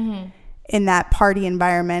anyone in that party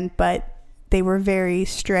environment. But they were very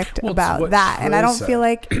strict about that. And I don't feel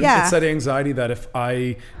like, it's that anxiety that if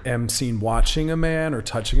I am seen watching a man or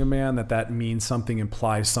touching a man, that means something,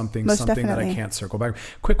 implies something, Most something definitely. that I can't circle back.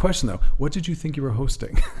 Quick question though. What did you think you were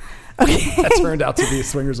hosting? That turned out to be a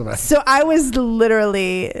swingers event. So I was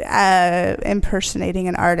literally impersonating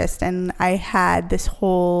an artist, and I had this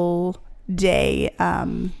whole day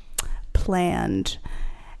planned.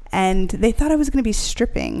 And they thought I was going to be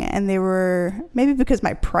stripping, and they were, maybe because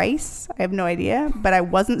my price, I have no idea, but I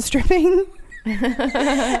wasn't stripping.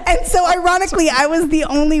 And so ironically, I was the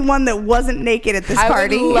only one that wasn't naked at this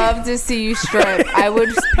party. I would love to see you strip. I would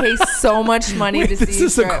pay so much money to see you strip. This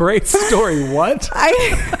is a great story. What?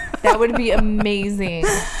 That would be amazing.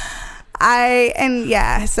 So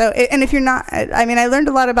if you're not, I mean, I learned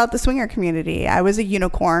a lot about the swinger community. I was a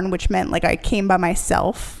unicorn, which meant like I came by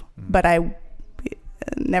myself, but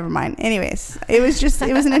never mind. Anyways, it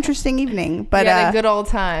was an interesting evening, but a good old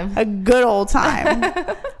time.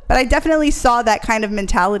 But I definitely saw that kind of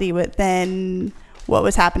mentality within what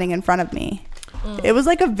was happening in front of me. It was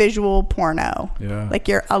like a visual porno. Yeah. Like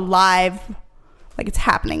you're alive, like it's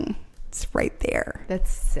happening. It's right there.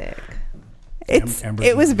 That's sick.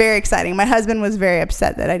 It was very exciting. My husband was very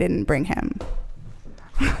upset that I didn't bring him.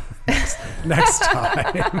 Next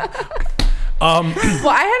time. Well,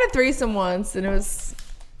 I had a threesome once, and it was.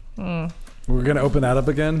 We're gonna open that up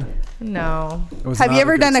again. No. Have you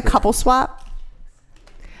ever done a couple swap?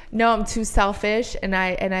 No, I'm too selfish, and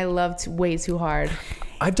I love way too hard.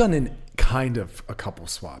 I've done a couple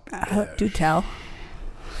swap. Do tell.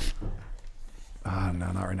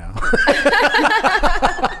 No, not right now.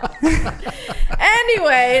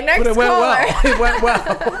 Anyway, next but it caller. It went well.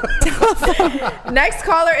 Next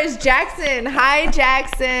caller is Jackson. Hi,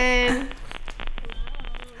 Jackson.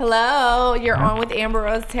 Hello, you're on with Amber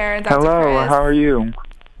Rose, Terra, and Dr. Hello, Chris. how are you?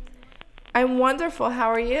 I'm wonderful. How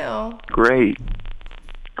are you? Great.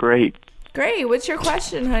 Great. What's your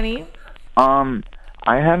question, honey?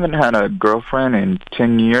 I haven't had a girlfriend in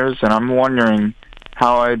 10 years, and I'm wondering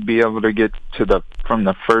how I'd be able to get from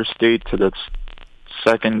the first date to the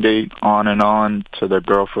second date on to the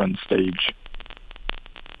girlfriend stage.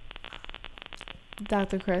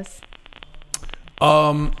 Dr. Chris.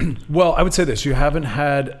 Well, I would say this: you haven't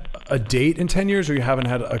had a date in 10 years, or you haven't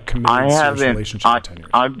had a committed serious relationship in 10 years.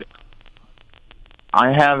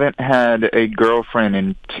 I haven't had a girlfriend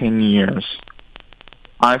in 10 years.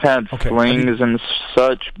 I've had flings and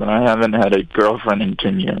such, but I haven't had a girlfriend in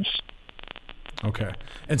 10 years. Okay.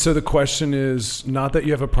 And so the question is not that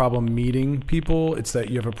you have a problem meeting people, it's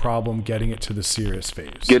that you have a problem getting it to the serious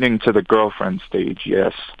phase. Getting to the girlfriend stage,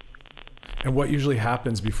 yes. And what usually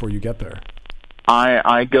happens before you get there?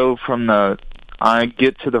 I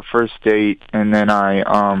get to the first date, and then I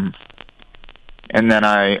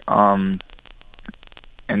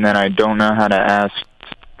don't know how to ask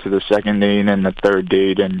to the second date and the third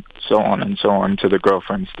date and so on to the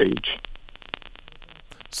girlfriend stage.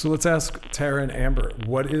 So let's ask Terra and Amber,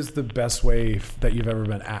 what is the best way that you've ever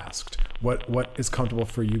been asked? What is comfortable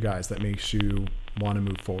for you guys that makes you want to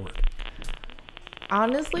move forward?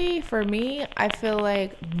 Honestly, for me, I feel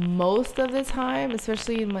like most of the time,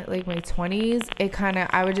 especially in my 20s,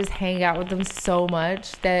 I would just hang out with them so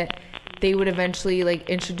much that they would eventually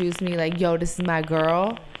introduce me yo, this is my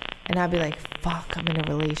girl. And I'd be like, fuck, I'm in a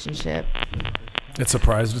relationship. It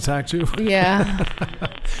surprise attacked you? Yeah.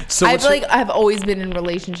 So I feel like I've always been in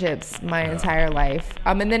relationships my entire life.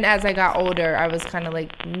 And then as I got older, I was kind of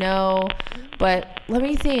no. But let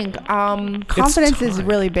me think. Confidence is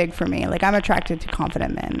really big for me. I'm attracted to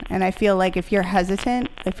confident men. And I feel like if you're hesitant,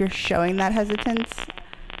 if you're showing that hesitance,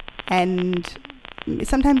 and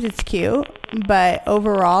sometimes it's cute, but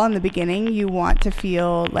overall in the beginning, you want to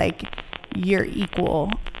feel like you're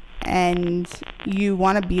equal. And you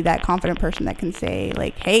want to be that confident person that can say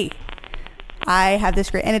hey, I have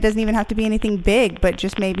this great, and it doesn't even have to be anything big, but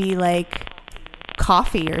just maybe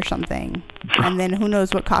coffee or something. And then who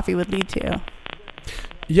knows what coffee would lead to.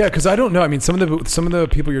 Yeah, because I don't know. I mean, some of the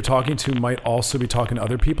people you're talking to might also be talking to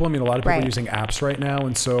other people. I mean, a lot of people are using apps right now,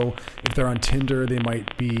 and so if they're on Tinder, they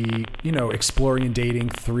might be, exploring and dating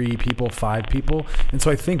 3 people, 5 people. And so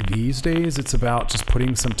I think these days it's about just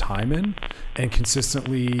putting some time in and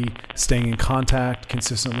consistently staying in contact,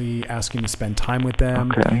 consistently asking to spend time with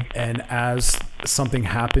them. Okay. And as something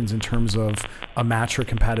happens in terms of a match or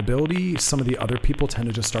compatibility, some of the other people tend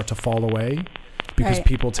to just start to fall away. Because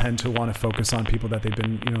people tend to want to focus on people that they've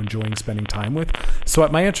been, enjoying spending time with. So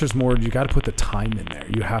my answer is more, you got to put the time in there.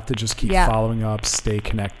 You have to just keep following up, stay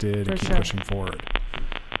connected, and keep pushing forward.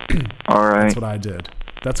 All right. That's what I did.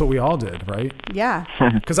 That's what we all did, right? Yeah.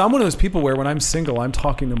 Because I'm one of those people where when I'm single, I'm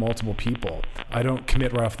talking to multiple people. I don't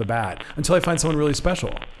commit right off the bat until I find someone really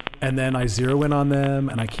special. And then I zero in on them,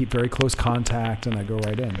 and I keep very close contact, and I go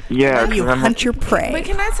right in. Yeah, you hunt your prey. But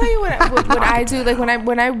can I tell you what I do?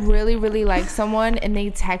 When I really, really like someone and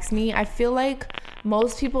they text me, I feel like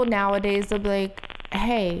most people nowadays, they'll be like,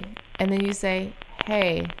 hey, and then you say,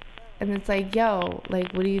 hey, and it's yo,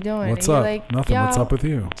 what are you doing? What's and up? You're Nothing. What's up with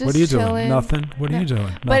you? What are you doing? Nothing. What are you doing?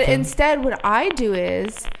 Nothing. But instead, what I do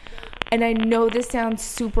is, and I know this sounds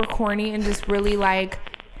super corny and just really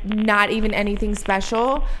not even anything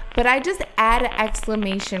special, but I just add an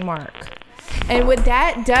exclamation mark. And what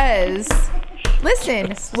that does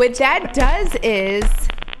is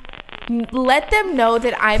let them know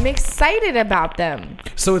that I'm excited about them.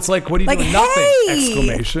 So it's what are you doing? Nothing!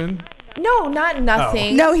 Exclamation. No, not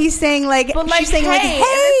nothing. No, he's saying but she's saying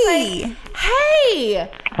hey. Hey.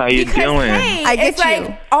 How you doing? Hey, I get it's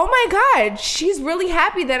you. Oh my God, she's really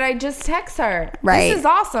happy that I just text her. Right. This is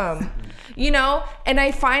awesome. And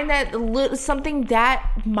I find that something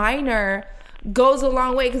that minor goes a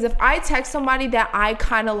long way, because if I text somebody that I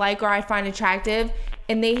kind of like or I find attractive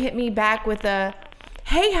and they hit me back with a,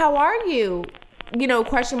 hey, how are you?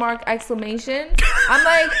 Question mark, exclamation.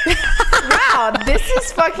 I'm wow, this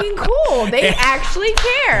is fucking cool. They actually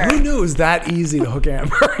care. Who knew it was that easy to hook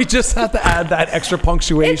Amber? You just have to add that extra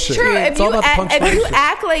punctuation. It's true. It's all about punctuation. If you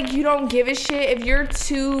act like you don't give a shit, if you're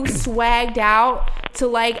too swagged out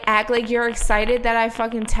to act like you're excited that I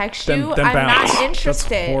fucking text you, then I'm bounce. not interested.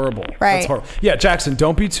 That's horrible. Right. That's horrible. Yeah, Jackson,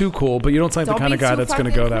 don't be too cool, but you don't sound like the kind of guy that's going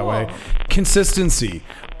to go that way. Consistency.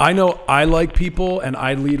 I know I like people and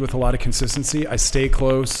I lead with a lot of consistency. I stay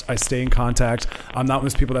close. I stay in contact. I'm not one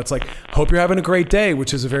of those people that's like, hope you're having a great day,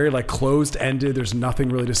 which is a very like closed ended. There's nothing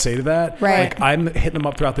really to say to that. Right. Like I'm hitting them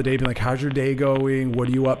up throughout the day being like, how's your day going? What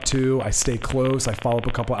are you up to? I stay close. I follow up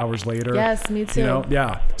a couple hours later. Yes, me too. You know?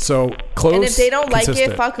 Yeah. So close. And if they don't like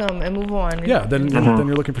consistent. it, fuck them and move on. Yeah. Then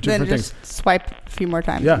you're looking for two Then different just things. swipe a few more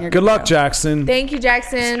times. Yeah. Good luck, Jackson. Thank you,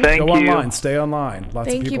 Jackson. Go online. Stay online. Lots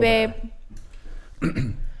of Thank people you, babe.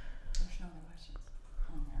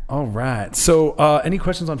 All right. So, any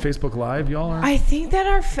questions on Facebook Live, y'all? I think that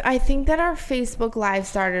our Facebook Live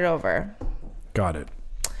started over. Got it.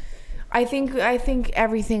 I think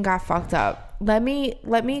everything got fucked up. Let me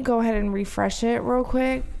go ahead and refresh it real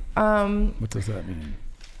quick. What does that mean?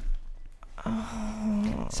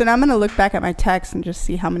 So now I'm gonna look back at my text and just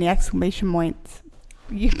see how many exclamation points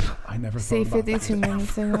you. I never say thought about 52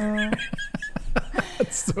 minutes ago.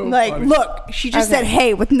 That's so like, funny. look, she just said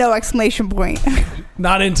 "hey" with no exclamation point.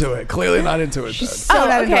 Not into it. Clearly not into it. So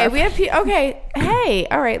not okay. into We have okay. Hey,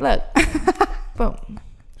 all right. Look, boom.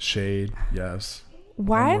 Shade. Yes.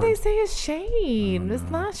 Why do they say it's shade? It's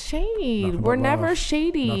not shade. Nothing We're but never love.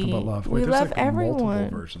 shady. Nothing but love. We Wait, love there's like everyone.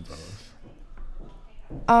 multiple versions of this.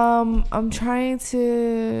 I'm trying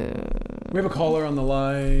to. We have a caller on the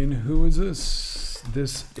line. Who is this?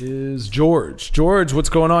 This is George. George, what's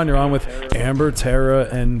going on? You're on with Amber, Terra,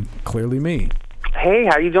 and clearly me. Hey,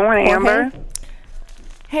 how you doing, Amber?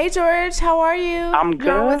 Hey, George. How are you? I'm good.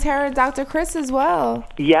 You're on with Terra and Dr. Chris as well.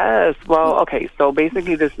 Yes. Well, okay. So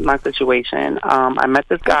basically, this is my situation. I met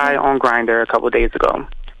this guy on Grindr a couple of days ago,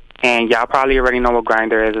 and y'all probably already know what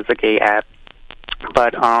Grindr is. It's a gay app.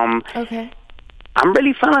 But okay. I'm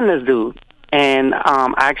really feeling this dude. And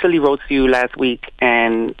I actually wrote to you last week,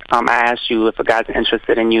 and I asked you if a guy's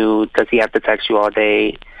interested in you, does he have to text you all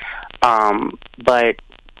day? But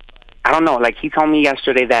I don't know. Like, he told me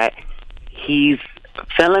yesterday that he's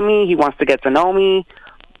feeling me, he wants to get to know me,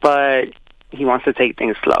 but he wants to take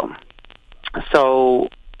things slow. So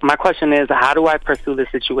my question is, how do I pursue the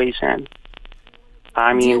situation?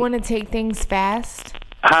 I mean, do you want to take things fast?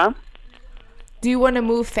 Huh? Do you want to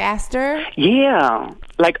move faster? Yeah.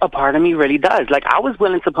 Like, a part of me really does. Like, I was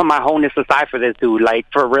willing to put my wholeness aside for this dude, like,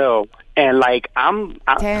 for real. And, like, I'm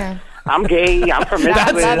gay, I'm promiscuous.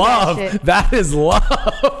 That's love. That is love.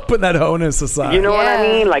 Put that wholeness aside. You know what I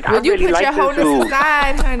mean? Like, I really like this dude. You put your wholeness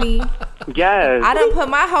aside, honey. Yes. I done put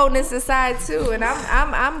my wholeness aside too, and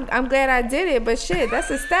I'm glad I did it. But shit,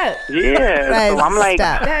 that's a step. Yeah. So I'm like,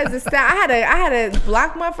 that is a step. I had to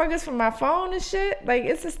block motherfuckers from my phone and shit. Like,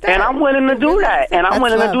 it's a step. and I'm willing to do that. And I'm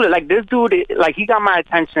willing to do it. Like, this dude, like, he got my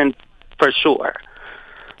attention for sure.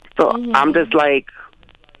 So I'm just like,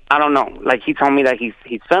 I don't know. Like, he told me that he's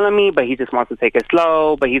feeling me, but he just wants to take it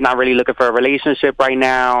slow. But he's not really looking for a relationship right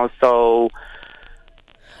now. So.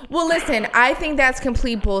 Well, listen, I think that's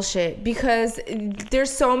complete bullshit because there's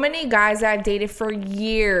so many guys that I've dated for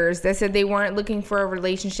years that said they weren't looking for a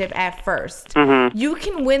relationship at first. Mm-hmm. You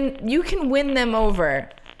can win them over.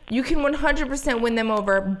 You can 100% win them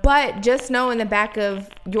over, but just know in the back of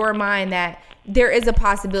your mind that there is a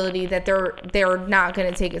possibility that they're not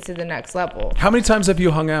going to take it to the next level. How many times have you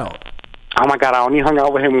hung out? Oh my God, I only hung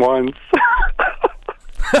out with him once.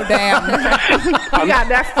 Damn. You got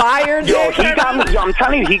that fire. Yo, he got me. Yo, I'm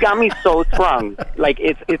telling you, he got me so sprung. Like,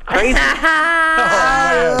 it's crazy.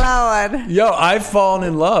 Oh, Lord. Yo, I've fallen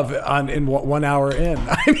in love in 1 hour in.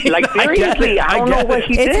 I mean, like, seriously, I don't know what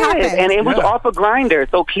he did. And it was off of Grindr.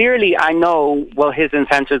 So clearly I know what his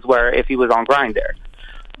intentions were if he was on Grindr.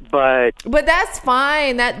 But that's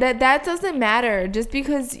fine. That doesn't matter. Just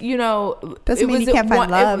because, you know, doesn't mean you can't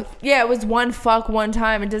find love. It was one fuck one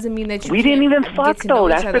time. It doesn't mean that we didn't even fuck though.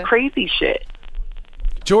 That's the crazy shit.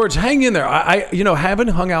 George, hang in there. I haven't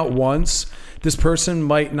hung out once. This person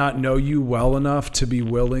might not know you well enough to be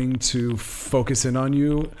willing to focus in on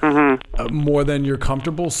you more than you're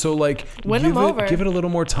comfortable. So, like, give it a little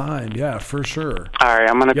more time. Yeah, for sure. All right,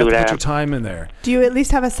 I'm gonna do that. Put your time in there. Do you at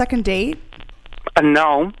least have a second date?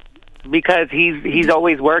 No, because he's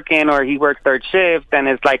always working, or he works third shift, and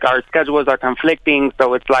it's like our schedules are conflicting.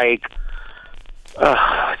 So it's like, so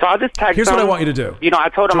I'll just text him. Here's what I want you to do. You know, I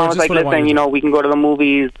told him, George, I was like, listen, you know, we can go to the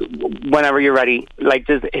movies whenever you're ready. Like,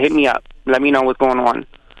 just hit me up. Let me know what's going on.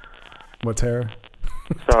 What, Terra?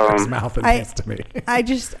 So Terra's mouthing hands to me.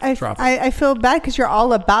 I feel bad because you're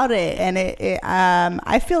all about it, and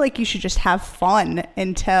I feel like you should just have fun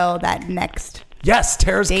until that next. Yes,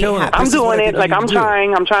 Terra's killing it. I'm doing it. Like, I'm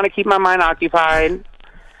trying. I'm trying to keep my mind occupied.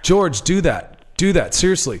 George, do that.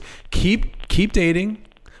 Seriously. Keep dating.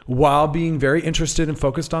 while being very interested and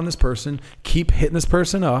focused on this person. Keep hitting this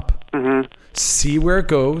person up. See where it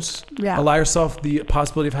goes. Yeah. Allow yourself the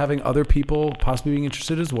possibility of having other people possibly being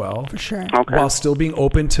interested as well. For sure. Okay. While still being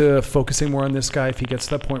open to focusing more on this guy if he gets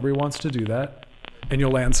to that point where he wants to do that. And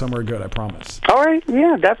you'll land somewhere good, I promise. All right,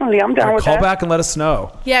 yeah, definitely. I'm down with call that. back and let us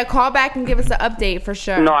know. Yeah, call back and give us an update for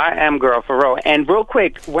sure. No, I am, girl, for real. And real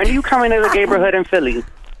quick, when do you come into the neighborhood in Philly?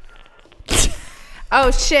 Oh,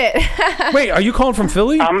 shit. Wait, are you calling from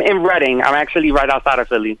Philly? I'm in Reading. I'm actually right outside of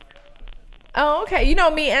Philly. Oh, okay. You know,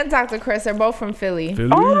 me and Dr. Chris are both from Philly. Philly?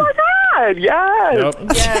 Oh, my God. Yes.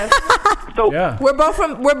 Yep. Yes. So Yeah. We're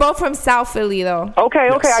both from South Philly, though. Okay.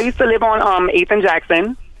 I used to live on 8th and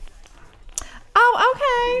Jackson. Oh,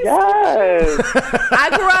 okay. Yes.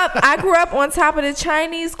 I grew up on top of the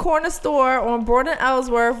Chinese corner store on Broad and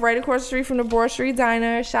Ellsworth, right across the street from the Broad Street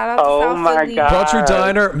Diner. Shout out to South Philly. Broad Street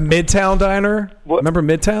Diner, Midtown Diner. Remember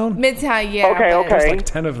Midtown? Midtown, yeah. Okay. There's like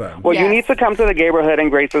 10 of them. Well, you need to come to the neighborhood and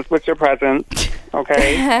grace us with your presence.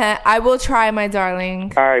 Okay. I will try, my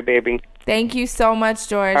darling. All right, baby. Thank you so much,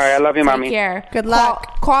 George. All right, I love you, Take mommy. care. Good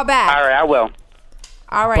luck. Call back. All right, I will.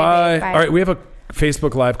 All right. Bye. Babe, bye. All right, we have a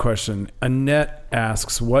Facebook Live question. Annette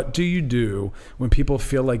asks, what do you do when people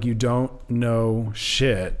feel like you don't know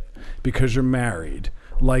shit because you're married?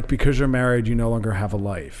 Like, because you're married, you no longer have a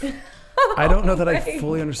life. I don't know that I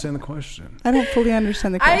fully understand the question. I don't fully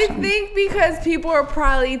understand the question. I think because people are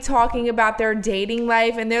probably talking about their dating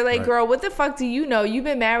life and they're like, Right. girl, what the fuck do you know? You've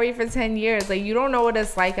been married for 10 years. Like, you don't know what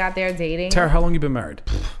it's like out there dating. Tara, how long you been married?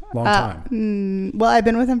 Long time. Well, I've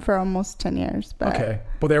been with him for almost 10 years. But Okay.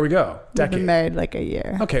 Well, there we go. we've Decade. been married like a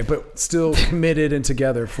year. Okay, but still committed and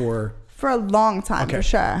together for... For a long time, Okay. for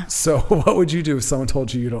sure. So what would you do if someone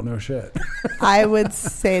told you don't know shit? I would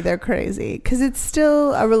say they're crazy because it's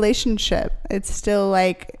still a relationship. It's still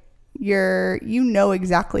like you know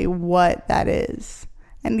exactly what that is.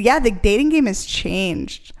 And yeah, the dating game has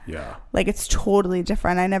changed. Yeah. Like it's totally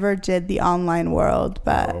different. I never did the online world,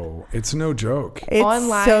 but It's no joke. it's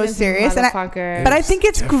Online so is serious. And motherfucker. but I think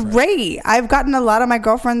it's great. I've gotten a lot of my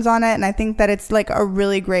girlfriends on it, and I think that it's like a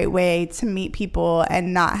really great way to meet people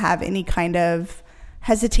and not have any kind of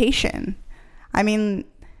hesitation. I mean,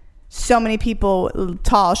 so many people,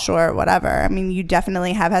 tall, short, whatever. I mean, you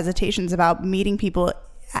definitely have hesitations about meeting people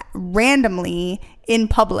randomly in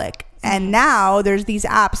public. And now there's these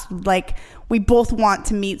apps, like we both want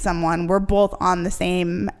to meet someone. We're both on the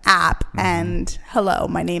same app. And hello,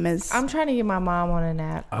 my name is... I'm trying to get my mom on an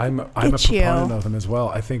app. I'm a proponent of them as well.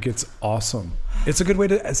 I think it's awesome. It's a good way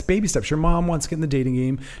to, as baby steps. Your mom wants to get in the dating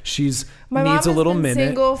game. My needs a mom little has been minute.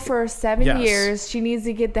 single for 7 Yes. years. She needs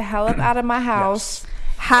to get the hell up out of my house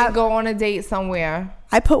and go on a date somewhere.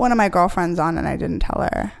 I put one of my girlfriends on and I didn't tell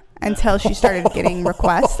her until she started getting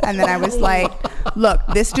requests. And then I was like, look,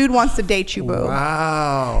 this dude wants to date you, boo.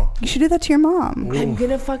 Wow. You should do that to your mom. I'm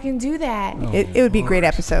gonna fucking do that. It would be a great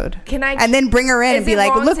episode. Can I? And then bring her in and be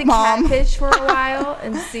like, look, mom. Catfish for a while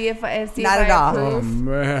and see if I see Not if at I all. Oh, approve.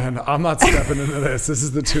 man. I'm not stepping into this. This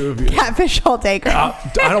is the two of you. Catfish all day, girl.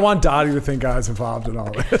 I don't want Dottie to think I was involved in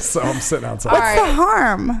all this, so I'm sitting outside. What's the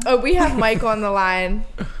harm? Oh, we have Mike on the line.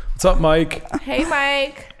 What's up, Mike? Hey,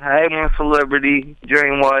 Mike. Hi, my celebrity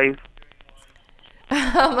dream wife.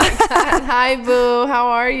 Oh my God. Hi, boo. How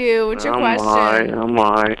are you? What's your question? I'm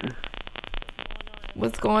alright.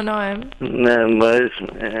 What's going on? Not much,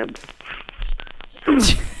 man.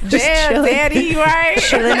 Damn, Daddy, right?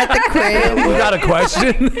 Chilling at the crib. You got a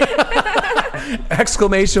question?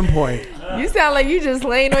 Exclamation point. You sound like you just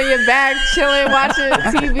laying on your back, chilling, watching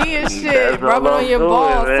TV and shit, That's rubbing all on I'm your doing,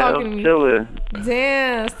 balls, man. talking to I'm me. chilling.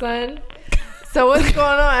 Damn, son. So what's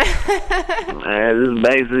going on? Man, this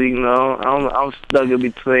basically, I'm stuck in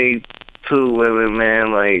between two women,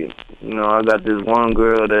 man. Like, I got this one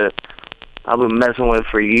girl that I've been messing with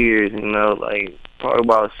for years, like probably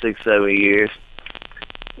about 6-7 years.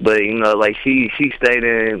 But, like she stayed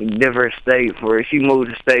in different states she moved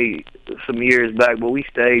to state some years back, but we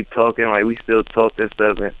stayed talking, like we still talk and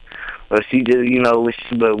stuff. But she just,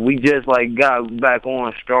 but we just like got back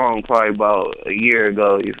on strong probably about a year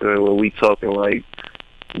ago, you feel me, where we talking like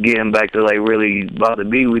getting back to like really about to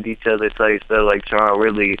be with each other type stuff, like trying to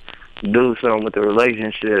really do something with the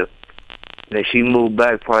relationship. That she moved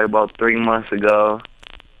back probably about 3 months ago.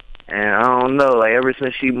 And I don't know, like ever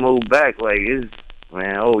since she moved back, like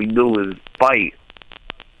man, all we do is fight.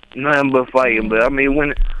 Nothing but fighting. But I mean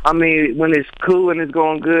when it's cool and it's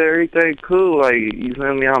going good, everything cool. Like, you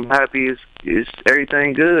feel me? I'm happy. It's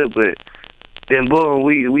everything good. But then boom,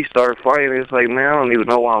 we start fighting. It's like, man, I don't even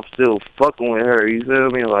know why I'm still fucking with her. You feel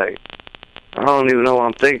me? Like, I don't even know what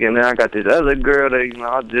I'm thinking. Then I got this other girl that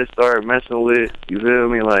I just started messing with. You feel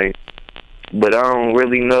me? Like, but I don't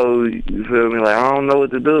really know, you feel me? Like, I don't know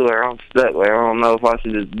what to do. Like, I'm stuck. Like, I don't know if I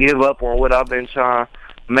should just give up on what I've been trying to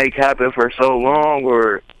make happen for so long,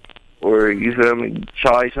 or you feel me,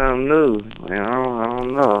 try something new. Like, I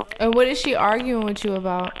don't know. And what is she arguing with you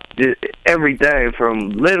about? Just everything from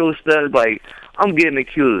little stuff. Like, I'm getting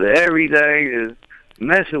accused of everything. Just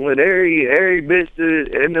messing with every bitch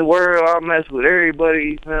in the world. I mess with everybody,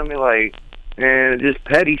 you feel me? Like, and just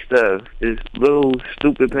petty stuff. Just little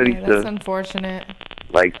stupid petty stuff. That's unfortunate.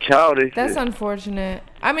 Like childish. That's unfortunate.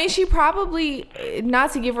 I mean, she probably,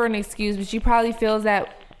 not to give her an excuse, but she probably feels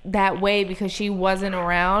that way because she wasn't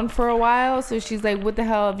around for a while. So she's like, what the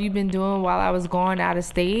hell have you been doing while I was gone out of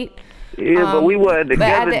state? Yeah, but we weren't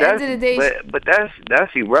together. But at the end of the day, but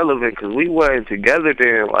that's irrelevant because we weren't together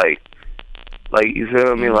then. Like, you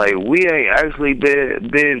feel me? Like, we ain't actually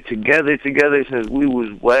been together since we was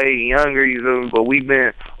way younger, you feel me? But we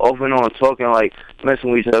been off and on talking, like,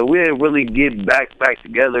 messing with each other. We didn't really get back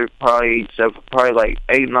together probably like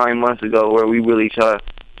 8-9 months ago, where we really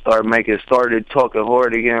started talking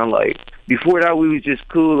hard again. Like, before that, we was just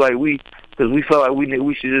cool. Like, because we felt like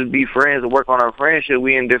we should just be friends and work on our friendship.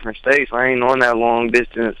 We in different states. I ain't on that long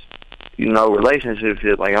distance, relationship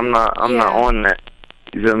shit. Like, I'm not on that.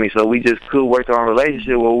 You feel me? So we just cool worked on our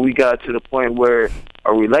relationship. Well, we got to the point where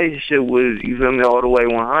our relationship was, you feel me, all the way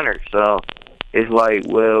 100. So it's like,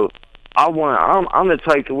 well, I'm the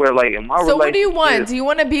type to where, like, in my relationship. So what do you want? Do you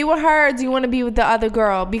want to be with her, or do you want to be with the other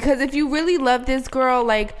girl? Because if you really love this girl,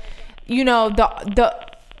 like,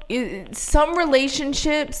 some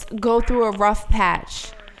relationships go through a rough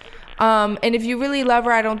patch. And if you really love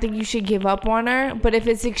her, I don't think you should give up on her. But if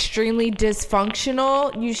it's extremely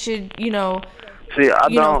dysfunctional, you should, See, I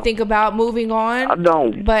don't think about moving on. I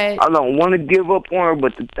don't want to give up on her,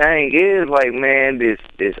 but the thing is, like, man,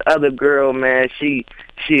 this other girl, man, she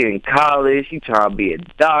in college, she trying to be a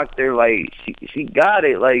doctor, like, she got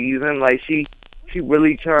it, like, you know, like, she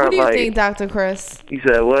really trying. What do you think, Dr. Chris? You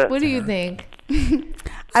said what? What do you think?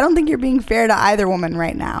 I don't think you're being fair to either woman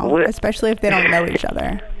right now, especially if they don't know each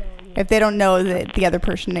other, if they don't know that the other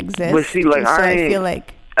person exists. But see, like, I feel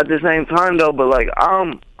like. At the same time, though, but, like,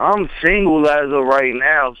 I'm single as of right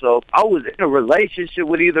now, so if I was in a relationship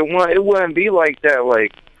with either one, it wouldn't be like that.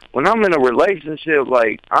 Like, when I'm in a relationship,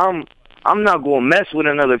 like, I'm not going to mess with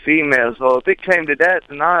another female, so if it came to that,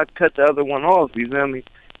 then I'd cut the other one off, you feel me?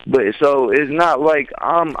 But, so, it's not like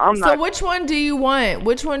I'm not... So, which one do you want?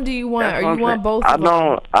 Which one do you want? Or you want both of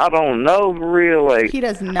them? I don't know, for real. Like, he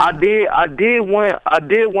doesn't know. I did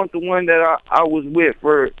want the one that I was with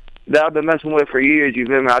that I've been messing with for years, you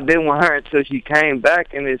feel me? I didn't want her until she came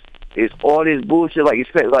back, and it's all this bullshit.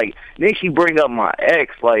 Like, then she bring up my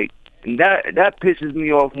ex, like, and that pisses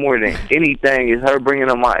me off more than anything is her bringing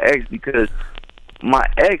up my ex, because my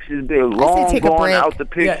ex has been long gone out the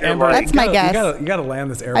picture. Yeah, Amber, that's my guess. You gotta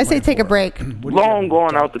land this airplane. I say take a break. Long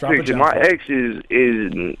gone out the picture. My ex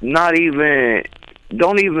is not even,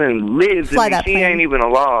 don't even live. She ain't even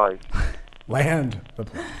alive. Land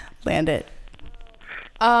it.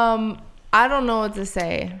 I don't know what to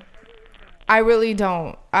say. I really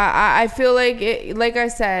don't. I feel like like I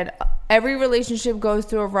said, every relationship goes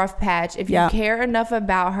through a rough patch. If you care enough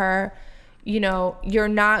about her, you're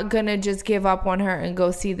not gonna just give up on her and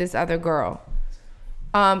go see this other girl.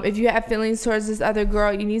 If you have feelings towards this other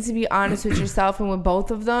girl, you need to be honest with yourself and with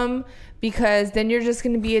both of them, because then you're just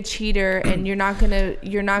gonna be a cheater, and you're not gonna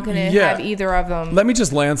have either of them. Let me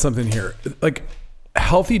just land something here. Like,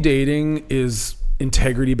 healthy dating is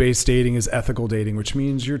integrity-based dating, is ethical dating, which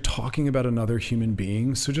means you're talking about another human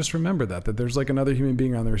being. So just remember that there's like another human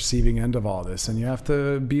being on the receiving end of all this, and you have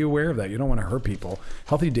to be aware of that. You don't want to hurt people.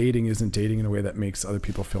 Healthy dating isn't dating in a way that makes other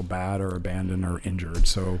people feel bad or abandoned or injured.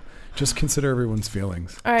 So just consider everyone's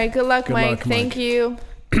feelings. All right. Good luck, Mike. Thank you.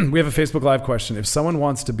 We have a Facebook Live question. If someone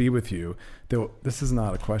wants to be with you, this is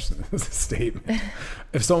not a question, this is a statement.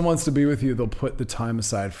 If someone wants to be with you, they'll put the time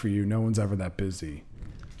aside for you. No one's ever that busy.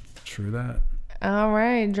 True that? All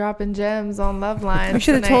right, dropping gems on Love Line. We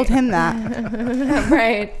should have told him that.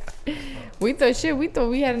 Right. We thought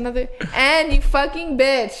we had another. And you fucking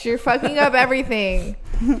bitch. You're fucking up everything.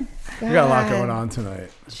 We got a lot going on tonight.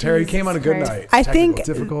 Terra, you came on a good night. I think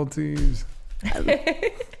difficulties.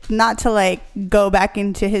 Not to, like, go back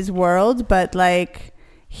into his world, but, like,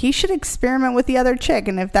 he should experiment with the other chick,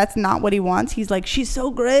 and if that's not what he wants, he's like, she's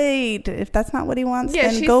so great. If that's not what he wants, yeah,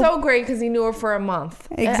 then she's so great because he knew her for a month.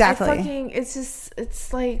 Exactly.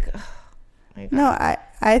 It's like, no,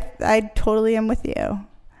 I totally am with you,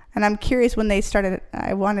 and I'm curious when they started.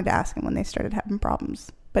 I wanted to ask him when they started having problems.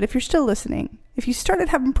 But if you're still listening, if you started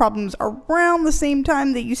having problems around the same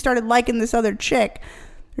time that you started liking this other chick,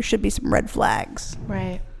 there should be some red flags.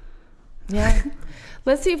 Right. Yeah.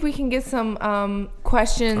 Let's see if we can get some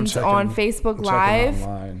questions on Facebook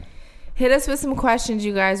Live. Hit us with some questions,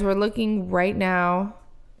 you guys. We're looking right now.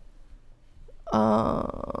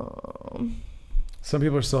 Some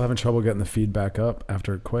people are still having trouble getting the feedback up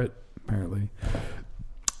after it quit, apparently.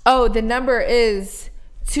 Oh, the number is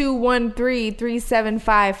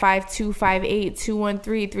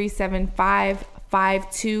 213-375-5258.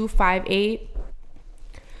 213-375-5258.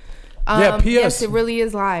 Yeah, P.S. Yes, it really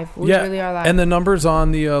is live. We really are live. And the number's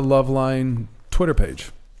on the Loveline Twitter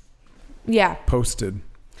page. Yeah. Posted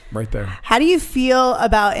right there. How do you feel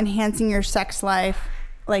about enhancing your sex life?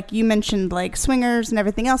 Like you mentioned, like swingers and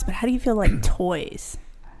everything else, but how do you feel like toys?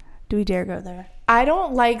 Do we dare go there? I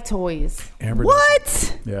don't like toys. Amber what?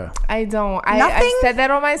 Doesn't. Yeah. I don't. I said that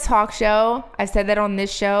on my talk show. I said that on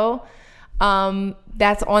this show.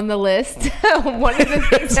 That's on the list. One of the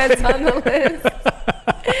things that's on the list.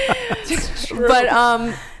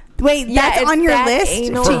 But wait, that's on your list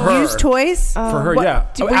to use toys for her. Yeah,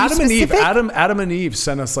 Adam and Eve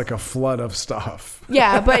sent us like a flood of stuff.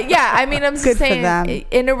 Yeah, but yeah, I mean, I'm just saying,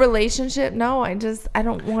 in a relationship, no, I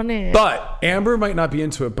don't want it. But Amber might not be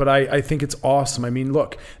into it, but I think it's awesome. I mean,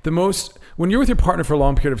 look, when you're with your partner for a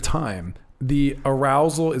long period of time, the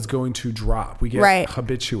arousal is going to drop. We get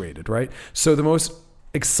habituated, right? So the most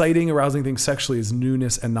exciting, arousing thing sexually is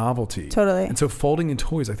newness and novelty. Totally. And so folding in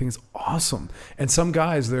toys, I think, is awesome. And some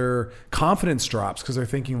guys, their confidence drops because they're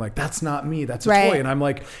thinking like, that's not me, that's a toy. And I'm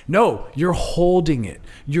like, no, you're holding it.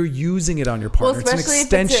 You're using it on your partner. Well, it's an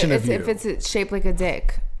extension of you. If it's shaped like a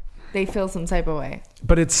dick, they feel some type of way.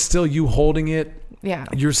 But it's still you holding it. Yeah.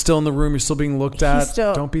 You're still in the room. You're still being looked at.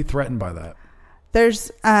 Don't be threatened by that.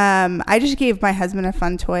 There's I just gave my husband a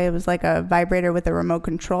fun toy. It was like a vibrator with a remote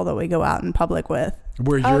control that we go out in public with.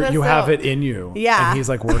 Where you have it in you. Yeah. And he's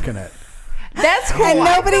like working it. That's cool. And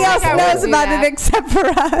nobody else knows about it except for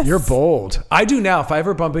us. You're bold. I do now. If I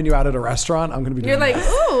ever bump into you out at a restaurant, I'm going to be doing You're like,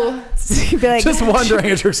 ooh. You'd be like, just wondering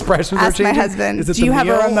if your expressions are changing. Ask my husband, do you have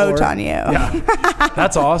a remote on you? Yeah.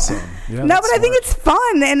 That's awesome. Yeah, no, but I think it's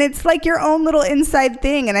fun and it's like your own little inside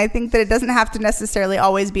thing. And I think that it doesn't have to necessarily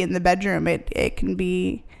always be in the bedroom. It can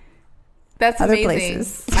be other amazing.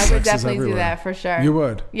 Places. I would definitely do that for sure. You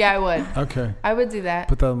would? Yeah, I would. Okay. I would do that.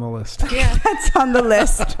 Put that on the list. Yeah. That's on the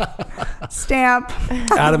list. Stamp.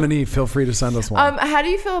 Adam and Eve, feel free to send us one. How do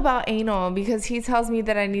you feel about anal? Because he tells me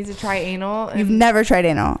that I need to try anal. And You've never tried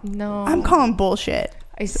anal? No. I'm calling bullshit.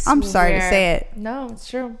 I'm sorry to say it. No, it's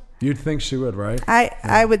true. You'd think she would, right?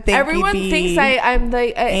 I would think everyone thinks I'm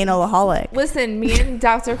like analaholic. Listen, me and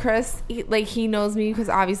Dr. Chris, he knows me because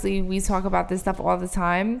obviously we talk about this stuff all the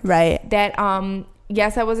time. Right. That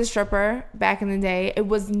yes, I was a stripper back in the day. It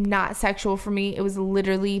was not sexual for me. It was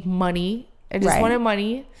literally money. I just wanted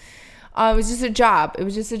money. It was just a job. It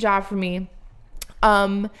was just a job for me.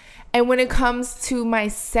 And when it comes to my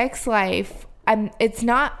sex life, it's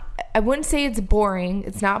not. I wouldn't say it's boring.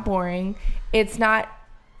 It's not boring. It's not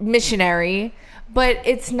missionary, but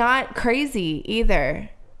it's not crazy either.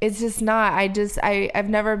 It's just not. I've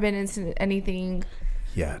never been into anything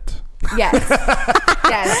yet. Yes.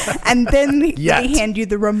 Yes. And then they hand you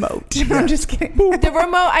the remote. Yes. I'm just kidding. The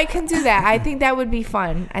remote, I can do that. I think that would be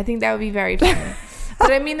fun. I think that would be very fun.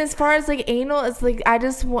 But I mean, as far as like anal, it's like I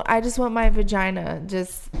just want my vagina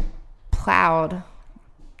just plowed.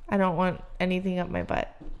 I don't want anything up my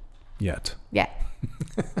butt. Yet. Yeah.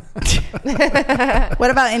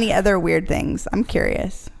 What about any other weird things? I'm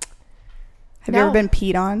curious. Have you ever been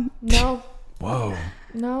peed on? No. Whoa.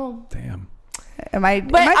 No. Damn. Am I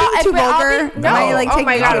being too vulgar? No. Oh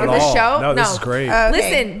my God. On this show? No, this is great. Okay.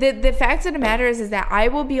 Listen, the fact of the matter is that I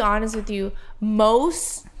will be honest with you.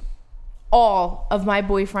 All of my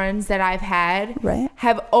boyfriends that I've had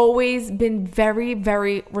have always been very,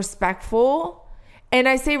 very respectful. And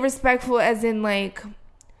I say respectful as in like,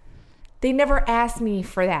 they never asked me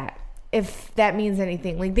for that, if that means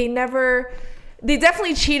anything. Like they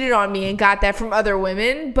definitely cheated on me and got that from other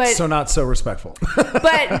women, but so not so respectful.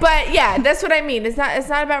 but yeah, that's what I mean. It's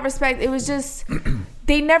not about respect. It was just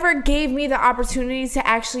they never gave me the opportunity to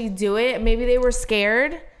actually do it. Maybe they were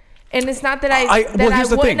scared. And it's not that I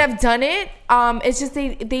wouldn't have done it. It's just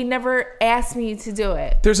they never asked me to do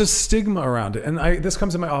it. There's a stigma around it. And this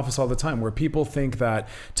comes in my office all the time where people think that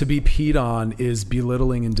to be peed on is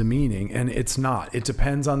belittling and demeaning. And it's not. It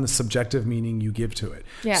depends on the subjective meaning you give to it.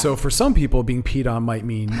 Yeah. So for some people, being peed on might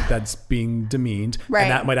mean that's being demeaned. Right.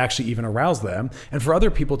 And that might actually even arouse them. And for other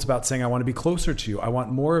people, it's about saying, I want to be closer to you. I want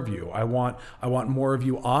more of you. I want more of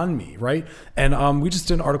you on me. Right. And we just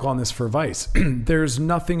did an article on this for Vice. There's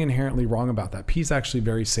nothing inherently wrong about that. Pee is actually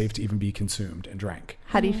very safe to even be consumed. consumed and drank.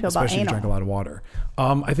 How do you feel about Especially if you anal? drank a lot of water.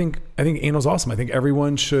 I think anal's awesome. I think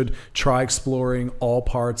everyone should try exploring all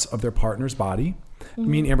parts of their partner's body.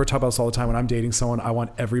 Me and Amber talk about this all the time. When I'm dating someone, I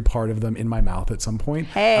want every part of them in my mouth at some point.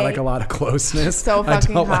 Hey. I like a lot of closeness. So I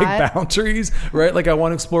fucking don't hot. like boundaries, right? Like I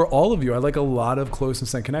want to explore all of you. I like a lot of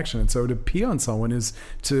closeness and connection. And so to pee on someone is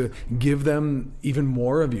to give them even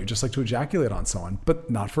more of you, just like to ejaculate on someone, but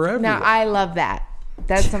not for everyone. Now, I love that.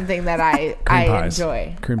 That's something that I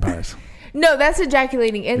enjoy. Cream pies. No, that's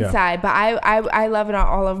ejaculating inside, but I love it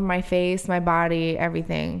all over my face, my body,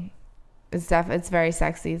 everything. It's very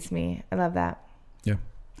sexy to me. I love that.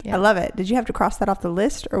 I love it. Did you have to cross that off the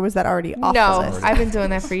list, or was that already off the list? No, I've been doing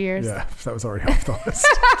that for years. Yeah, that was already off the list.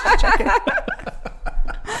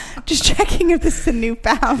 Just checking if this is a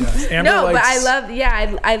newfound. Yes. No, but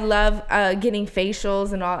I love getting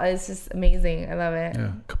facials and all. It's just amazing. I love it.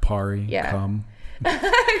 Yeah, Kapari, cum.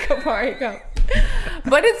 Kapari, cum.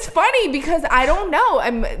 But it's funny because I don't know.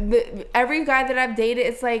 Every guy that I've dated,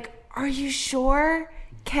 it's like, are you sure?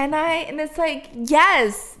 Can I? And it's like,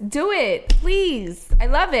 yes, do it, please. I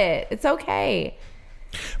love it. It's okay.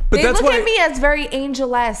 But they look at me as very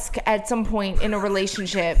angel-esque at some point in a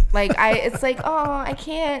relationship. Like it's like, oh, I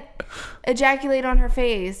can't ejaculate on her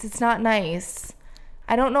face. It's not nice.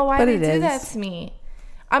 I don't know why they do that to me.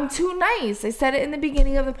 I'm too nice. I said it in the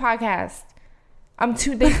beginning of the podcast.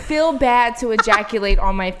 They feel bad to ejaculate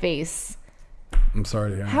on my face. I'm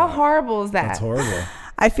sorry to hear How that. horrible is that? That's horrible.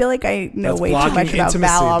 I feel like I know That's way too much about intimacy,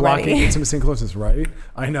 Val already. blocking intimacy and closeness, right?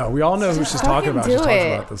 I know. We all know who she's talking about. She's talking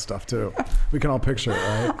it. about this stuff too. We can all picture it,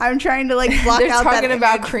 right? I'm trying to block They're out that talking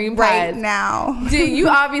about image cream right pies now. Dude, you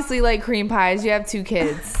obviously like cream pies. You have 2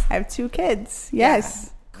 kids. I have 2 kids.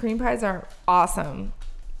 Yes. Yeah. Cream pies are awesome.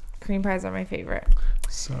 Cream pies are my favorite.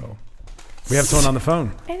 So, we have someone on the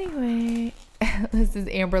phone. Anyway, this is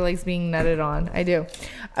Amber likes being nutted on. I do.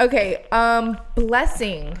 Okay,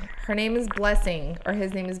 Blessing. Her name is Blessing, or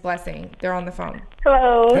his name is Blessing. They're on the phone.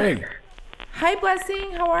 Hello. Hey. Hi,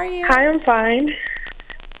 Blessing. How are you? Hi, I'm fine.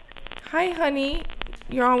 Hi, honey.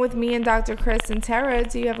 You're on with me and Dr. Chris and Terra.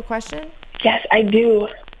 Do you have a question? Yes, I do.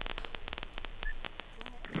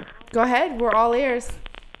 Go ahead. We're all ears.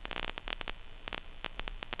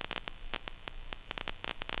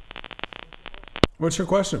 What's your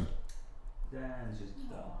question?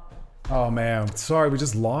 Oh man, sorry, we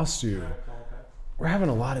just lost you. We're having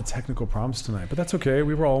a lot of technical problems tonight, but that's okay.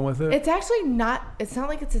 We were all with it. It's actually not. It's not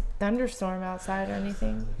like it's a thunderstorm outside or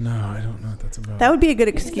anything. No, I don't know what that's about. That would be a good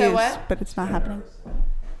excuse, what? but it's not happening.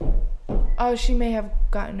 Oh, she may have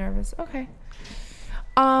gotten nervous. Okay.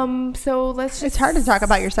 So let's just... It's hard to talk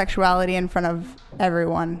about your sexuality in front of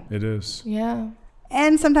everyone. It is. Yeah.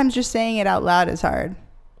 And sometimes just saying it out loud is hard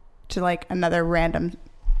to like another random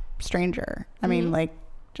stranger. I mean, like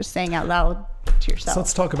just saying out loud to yourself. So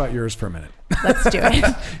let's talk about yours for a minute. Let's do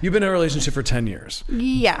it. You've been in a relationship for 10 years.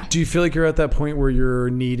 Yeah. Do you feel like you're at that point where you're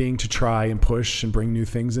needing to try and push and bring new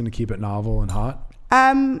things in to keep it novel and hot?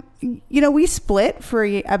 We split for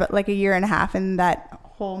about like a year and a half in that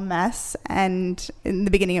whole mess, and in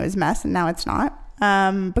the beginning it was mess and now it's not.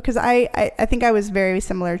 Because I think I was very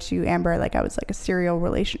similar to Amber. Like I was like a serial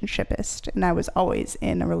relationshipist and I was always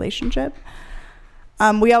in a relationship.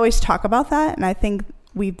 We always talk about that, and I think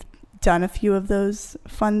we've done a few of those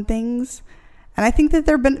fun things, and I think that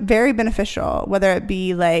they're been very beneficial, whether it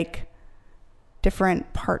be like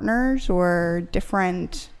different partners or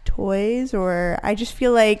different toys, or I just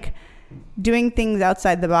feel like doing things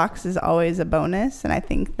outside the box is always a bonus, and I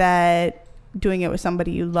think that doing it with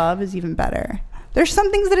somebody you love is even better. There's some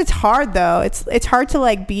things that it's hard though. It's hard to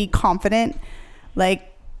like be confident.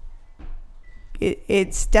 Like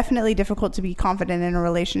it's definitely difficult to be confident in a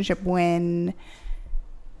relationship when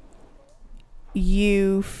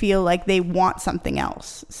you feel like they want something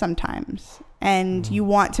else sometimes, and you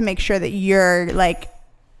want to make sure that you're like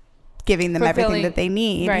giving them everything that they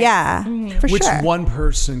need. Right. Yeah, for Which sure. one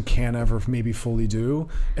person can't ever maybe fully do.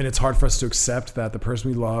 And it's hard for us to accept that the person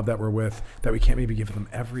we love, that we're with, that we can't maybe give them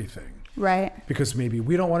everything. Right. Because maybe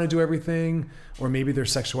we don't want to do everything, or maybe their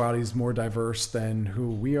sexuality is more diverse than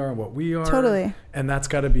who we are and what we are. Totally. And that's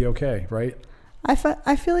got to be okay, right? I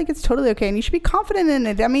feel like it's totally okay, and you should be confident in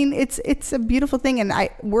it. I mean, it's a beautiful thing, and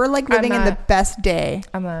we're like living in the best day.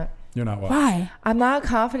 I'm not. You're not what? Why? I'm not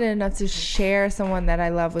confident enough to share someone that I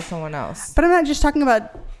love with someone else. But I'm not just talking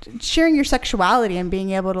about sharing your sexuality and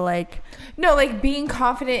being able to like... No, like being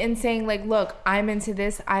confident in saying like, look, I'm into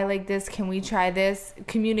this. I like this. Can we try this?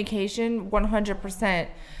 Communication, 100%.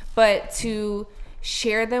 But to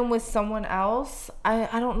share them with someone else,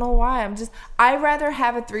 I don't know why. I'd rather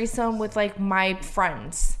have a threesome with like my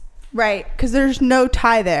friends. Right, because there's no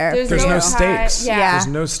tie there. There's no stakes. Yeah. There's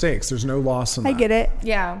no stakes. There's no loss in that. I get it.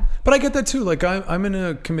 Yeah. But I get that too. Like I'm in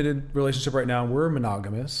a committed relationship right now. We're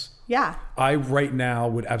monogamous. Yeah. I right now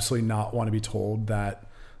would absolutely not want to be told that,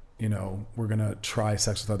 you know, we're going to try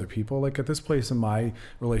sex with other people. Like at this place in my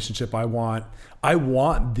relationship, I want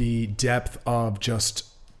the depth of just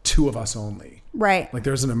two of us only. Right. Like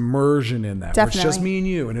there's an immersion in that. Definitely. Where it's just me and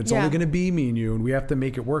you, and it's only going to be me and you, and we have to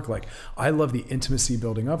make it work. Like I love the intimacy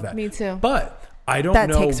building of that. Me too. But I don't know.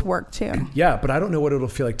 That takes work too. Yeah, but I don't know what it'll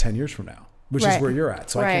feel like 10 years from now, which is where you're at.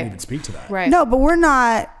 So I can't even speak to that. Right. No, but we're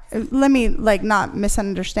not, let me like not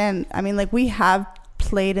misunderstand. I mean, like we have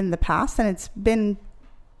played in the past and it's been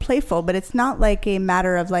playful, but it's not like a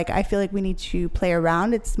matter of like, I feel like we need to play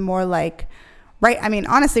around. It's more like, right. I mean,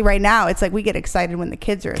 honestly, right now, it's like we get excited when the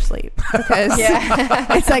kids are asleep because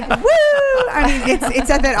it's like, woo! I mean, it's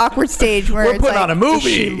at that awkward stage where we're it's putting like, on a movie.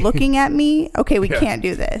 Is she looking at me? Okay, we can't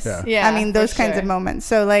do this. Yeah, I mean, those kinds of moments.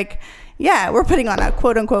 So like, yeah, we're putting on a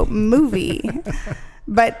quote unquote movie.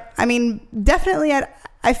 But I mean, definitely,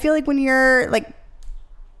 I feel like when you're like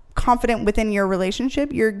confident within your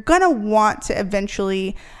relationship, you're gonna want to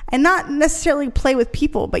eventually, and not necessarily play with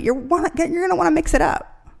people, but you're gonna want to mix it up.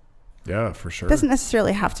 Yeah, for sure. It doesn't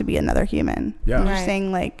necessarily have to be another human. Yeah. I'm just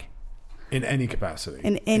saying like in any capacity.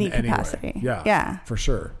 In any capacity. Way. Yeah. Yeah. For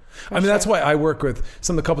sure. I mean, that's why I work with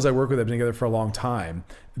some of the couples I work with have been together for a long time.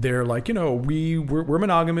 They're like, you know, we're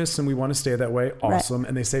monogamous and we want to stay that way. Awesome. Right.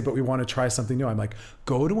 And they say, but we want to try something new. I'm like,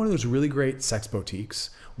 go to one of those really great sex boutiques,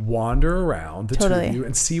 wander around the two of you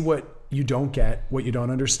and see what you don't get, what you don't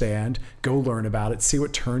understand. Go learn about it. See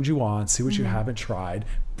what turns you on. See what you haven't tried.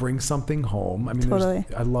 Bring something home. I mean,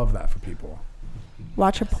 I love that for people.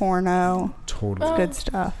 Watch a porno. Totally. It's good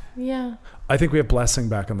stuff. Yeah. I think we have Blessing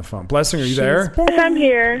back on the phone. Blessing, are you there? Yes, I'm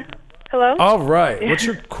here. Hello? All right. What's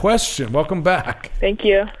your question? Welcome back. Thank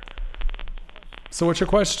you. So what's your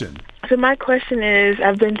question? So my question is,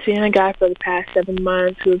 I've been seeing a guy for the past 7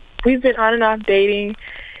 months. We've been on and off dating.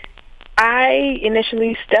 I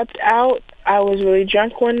initially stepped out. I was really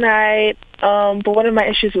drunk one night. But one of my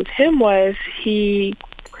issues with him was he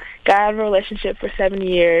got out of a relationship for 7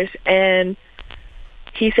 years, and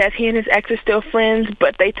he says he and his ex are still friends,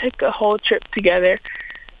 but they took a whole trip together.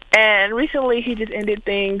 And recently he just ended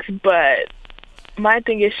things, but my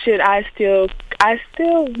thing is, I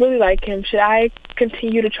still really like him. Should I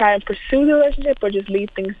continue to try and pursue the relationship or just leave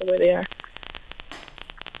things the way they are?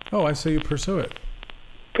 Oh, I say you pursue it.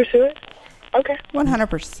 Pursue it? Okay.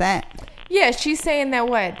 100%. Yeah, she's saying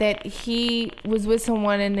that he was with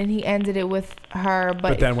someone and then he ended it with her,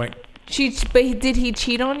 but then went. But did he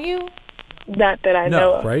cheat on you? Not that I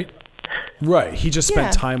know of. Right. He just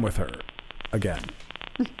spent time with her again.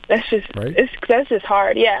 That's just that's just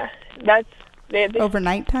hard. Yeah, that's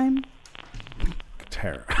overnight time.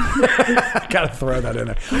 Terra. Gotta throw that in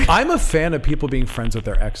there. I'm a fan of people being friends with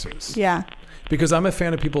their exes. Yeah. Because I'm a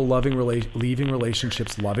fan of people leaving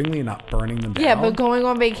relationships lovingly and not burning them down. Yeah, but going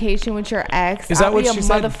on vacation with your ex, is that what she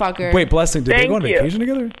said? Motherfucker. Wait, Blessing, did they go on vacation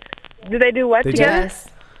together? Did they do what together? Yes.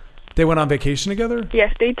 They went on vacation together?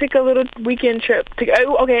 Yes, they took a little weekend trip.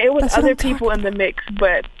 Okay, it was other people in the mix,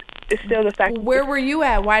 but it's still the fact. Where were you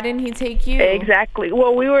at? Why didn't he take you? Exactly.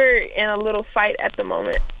 Well, we were in a little fight at the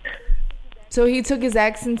moment. So he took his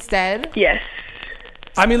ex instead? Yes.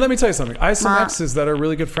 I mean, let me tell you something. I have some exes that are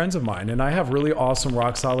really good friends of mine, and I have really awesome,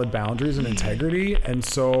 rock solid boundaries and integrity. And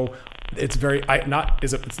so it's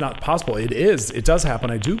it's not possible. It is. It does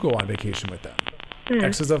happen. I do go on vacation with them.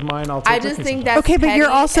 Exes of mine, I'll take. I just think that's okay, but you're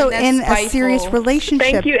also in spiteful. a serious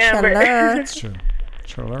relationship. Thank you, Amber. That's true.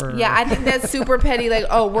 Yeah, I think that's super petty. Like,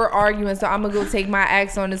 oh, we're arguing, so I'm gonna go take my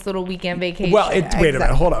ex on this little weekend vacation. Well, wait a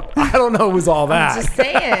minute, hold up. I don't know it was all that. I'm just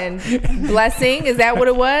saying. Blessing, is that what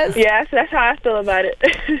it was? Yes, that's how I feel about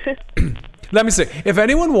it. Let me see. If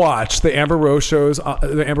anyone watched the Amber Rose show on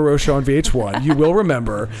VH1, you will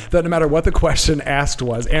remember that no matter what the question asked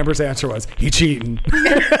was, Amber's answer was, he cheating. He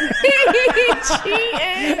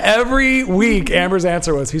cheating. Every week, Amber's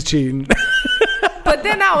answer was, he's cheating. But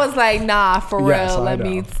then I was like, nah, for real. Let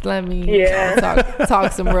me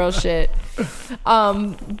talk some real shit.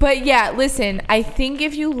 But yeah, listen, I think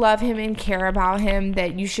if you love him and care about him,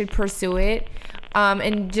 that you should pursue it.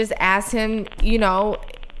 And just ask him, you know,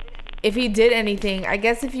 if he did anything. I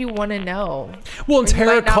guess if you want to know. Well, and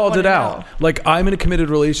Terra called it out. Know. Like, I'm in a committed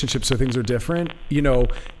relationship, so things are different. You know,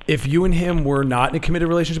 if you and him were not in a committed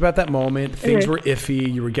relationship at that moment, things were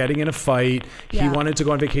iffy, you were getting in a fight, he wanted to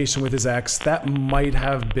go on vacation with his ex, that might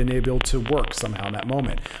have been able to work somehow in that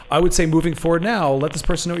moment. I would say moving forward now, let this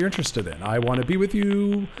person know what you're interested in. I want to be with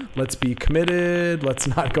you. Let's be committed. Let's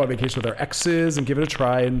not go on vacation with our exes and give it a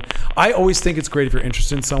try. And I always think it's great if you're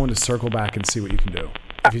interested in someone to circle back and see what you can do.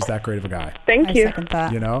 If he's that great of a guy. Thank you.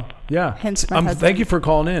 That. You know? Yeah. Hence my husband. Thank you for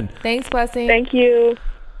calling in. Thanks, Blessing. Thank you.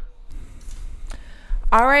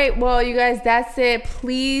 All right. Well, you guys, that's it.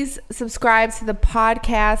 Please subscribe to the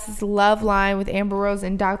podcast. It's Love Line with Amber Rose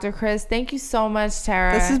and Dr. Chris. Thank you so much,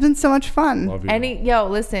 Terra. This has been so much fun. Love you.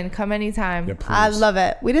 Listen, come anytime. Yeah, please. I love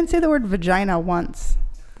it. We didn't say the word vagina once.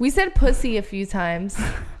 We said pussy a few times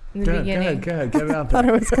in the beginning. Good. Get it out I thought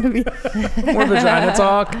there. it was going to be More vagina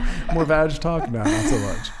talk. More vag talk. No, not so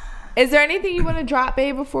much. Is there anything you want to drop,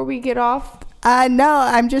 babe, before we get off? No,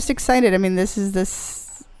 I'm just excited. I mean, this is this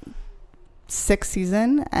 6th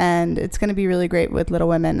season, and it's going to be really great with Little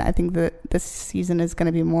Women. I think that this season is going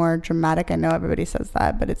to be more dramatic. I know everybody says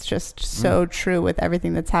that, but it's just so true with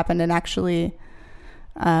everything that's happened. And actually,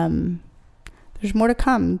 there's more to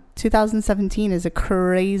come. 2017 is a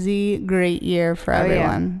crazy, great year for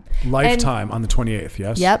everyone. Yeah. Lifetime on the 28th,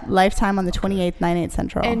 yes? Yep, Lifetime on the 28th, 9/8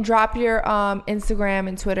 Central. And drop your Instagram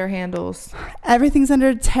and Twitter handles. Everything's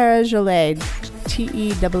under Terra Jole,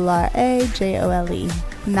 TERRAJOLE.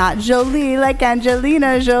 Not Jolie like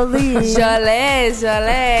Angelina Jolie. Jole.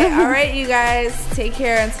 All right, you guys. Take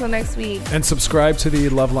care until next week. And subscribe to the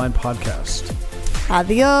Love Line podcast.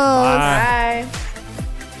 Adios. Bye.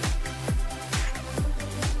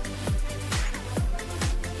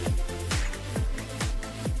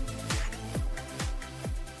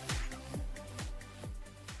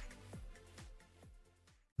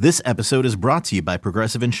 This episode is brought to you by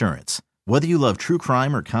Progressive Insurance. Whether you love true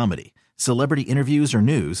crime or comedy, celebrity interviews or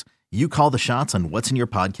news, you call the shots on what's in your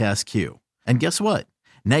podcast queue. And guess what?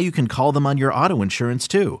 Now you can call them on your auto insurance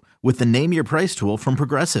too with the Name Your Price tool from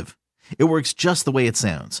Progressive. It works just the way it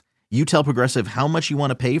sounds. You tell Progressive how much you want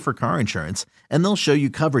to pay for car insurance, and they'll show you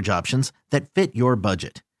coverage options that fit your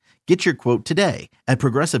budget. Get your quote today at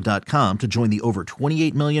Progressive.com to join the over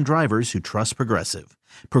 28 million drivers who trust Progressive.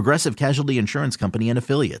 Progressive Casualty Insurance Company and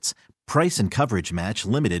Affiliates. Price and coverage match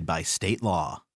limited by state law.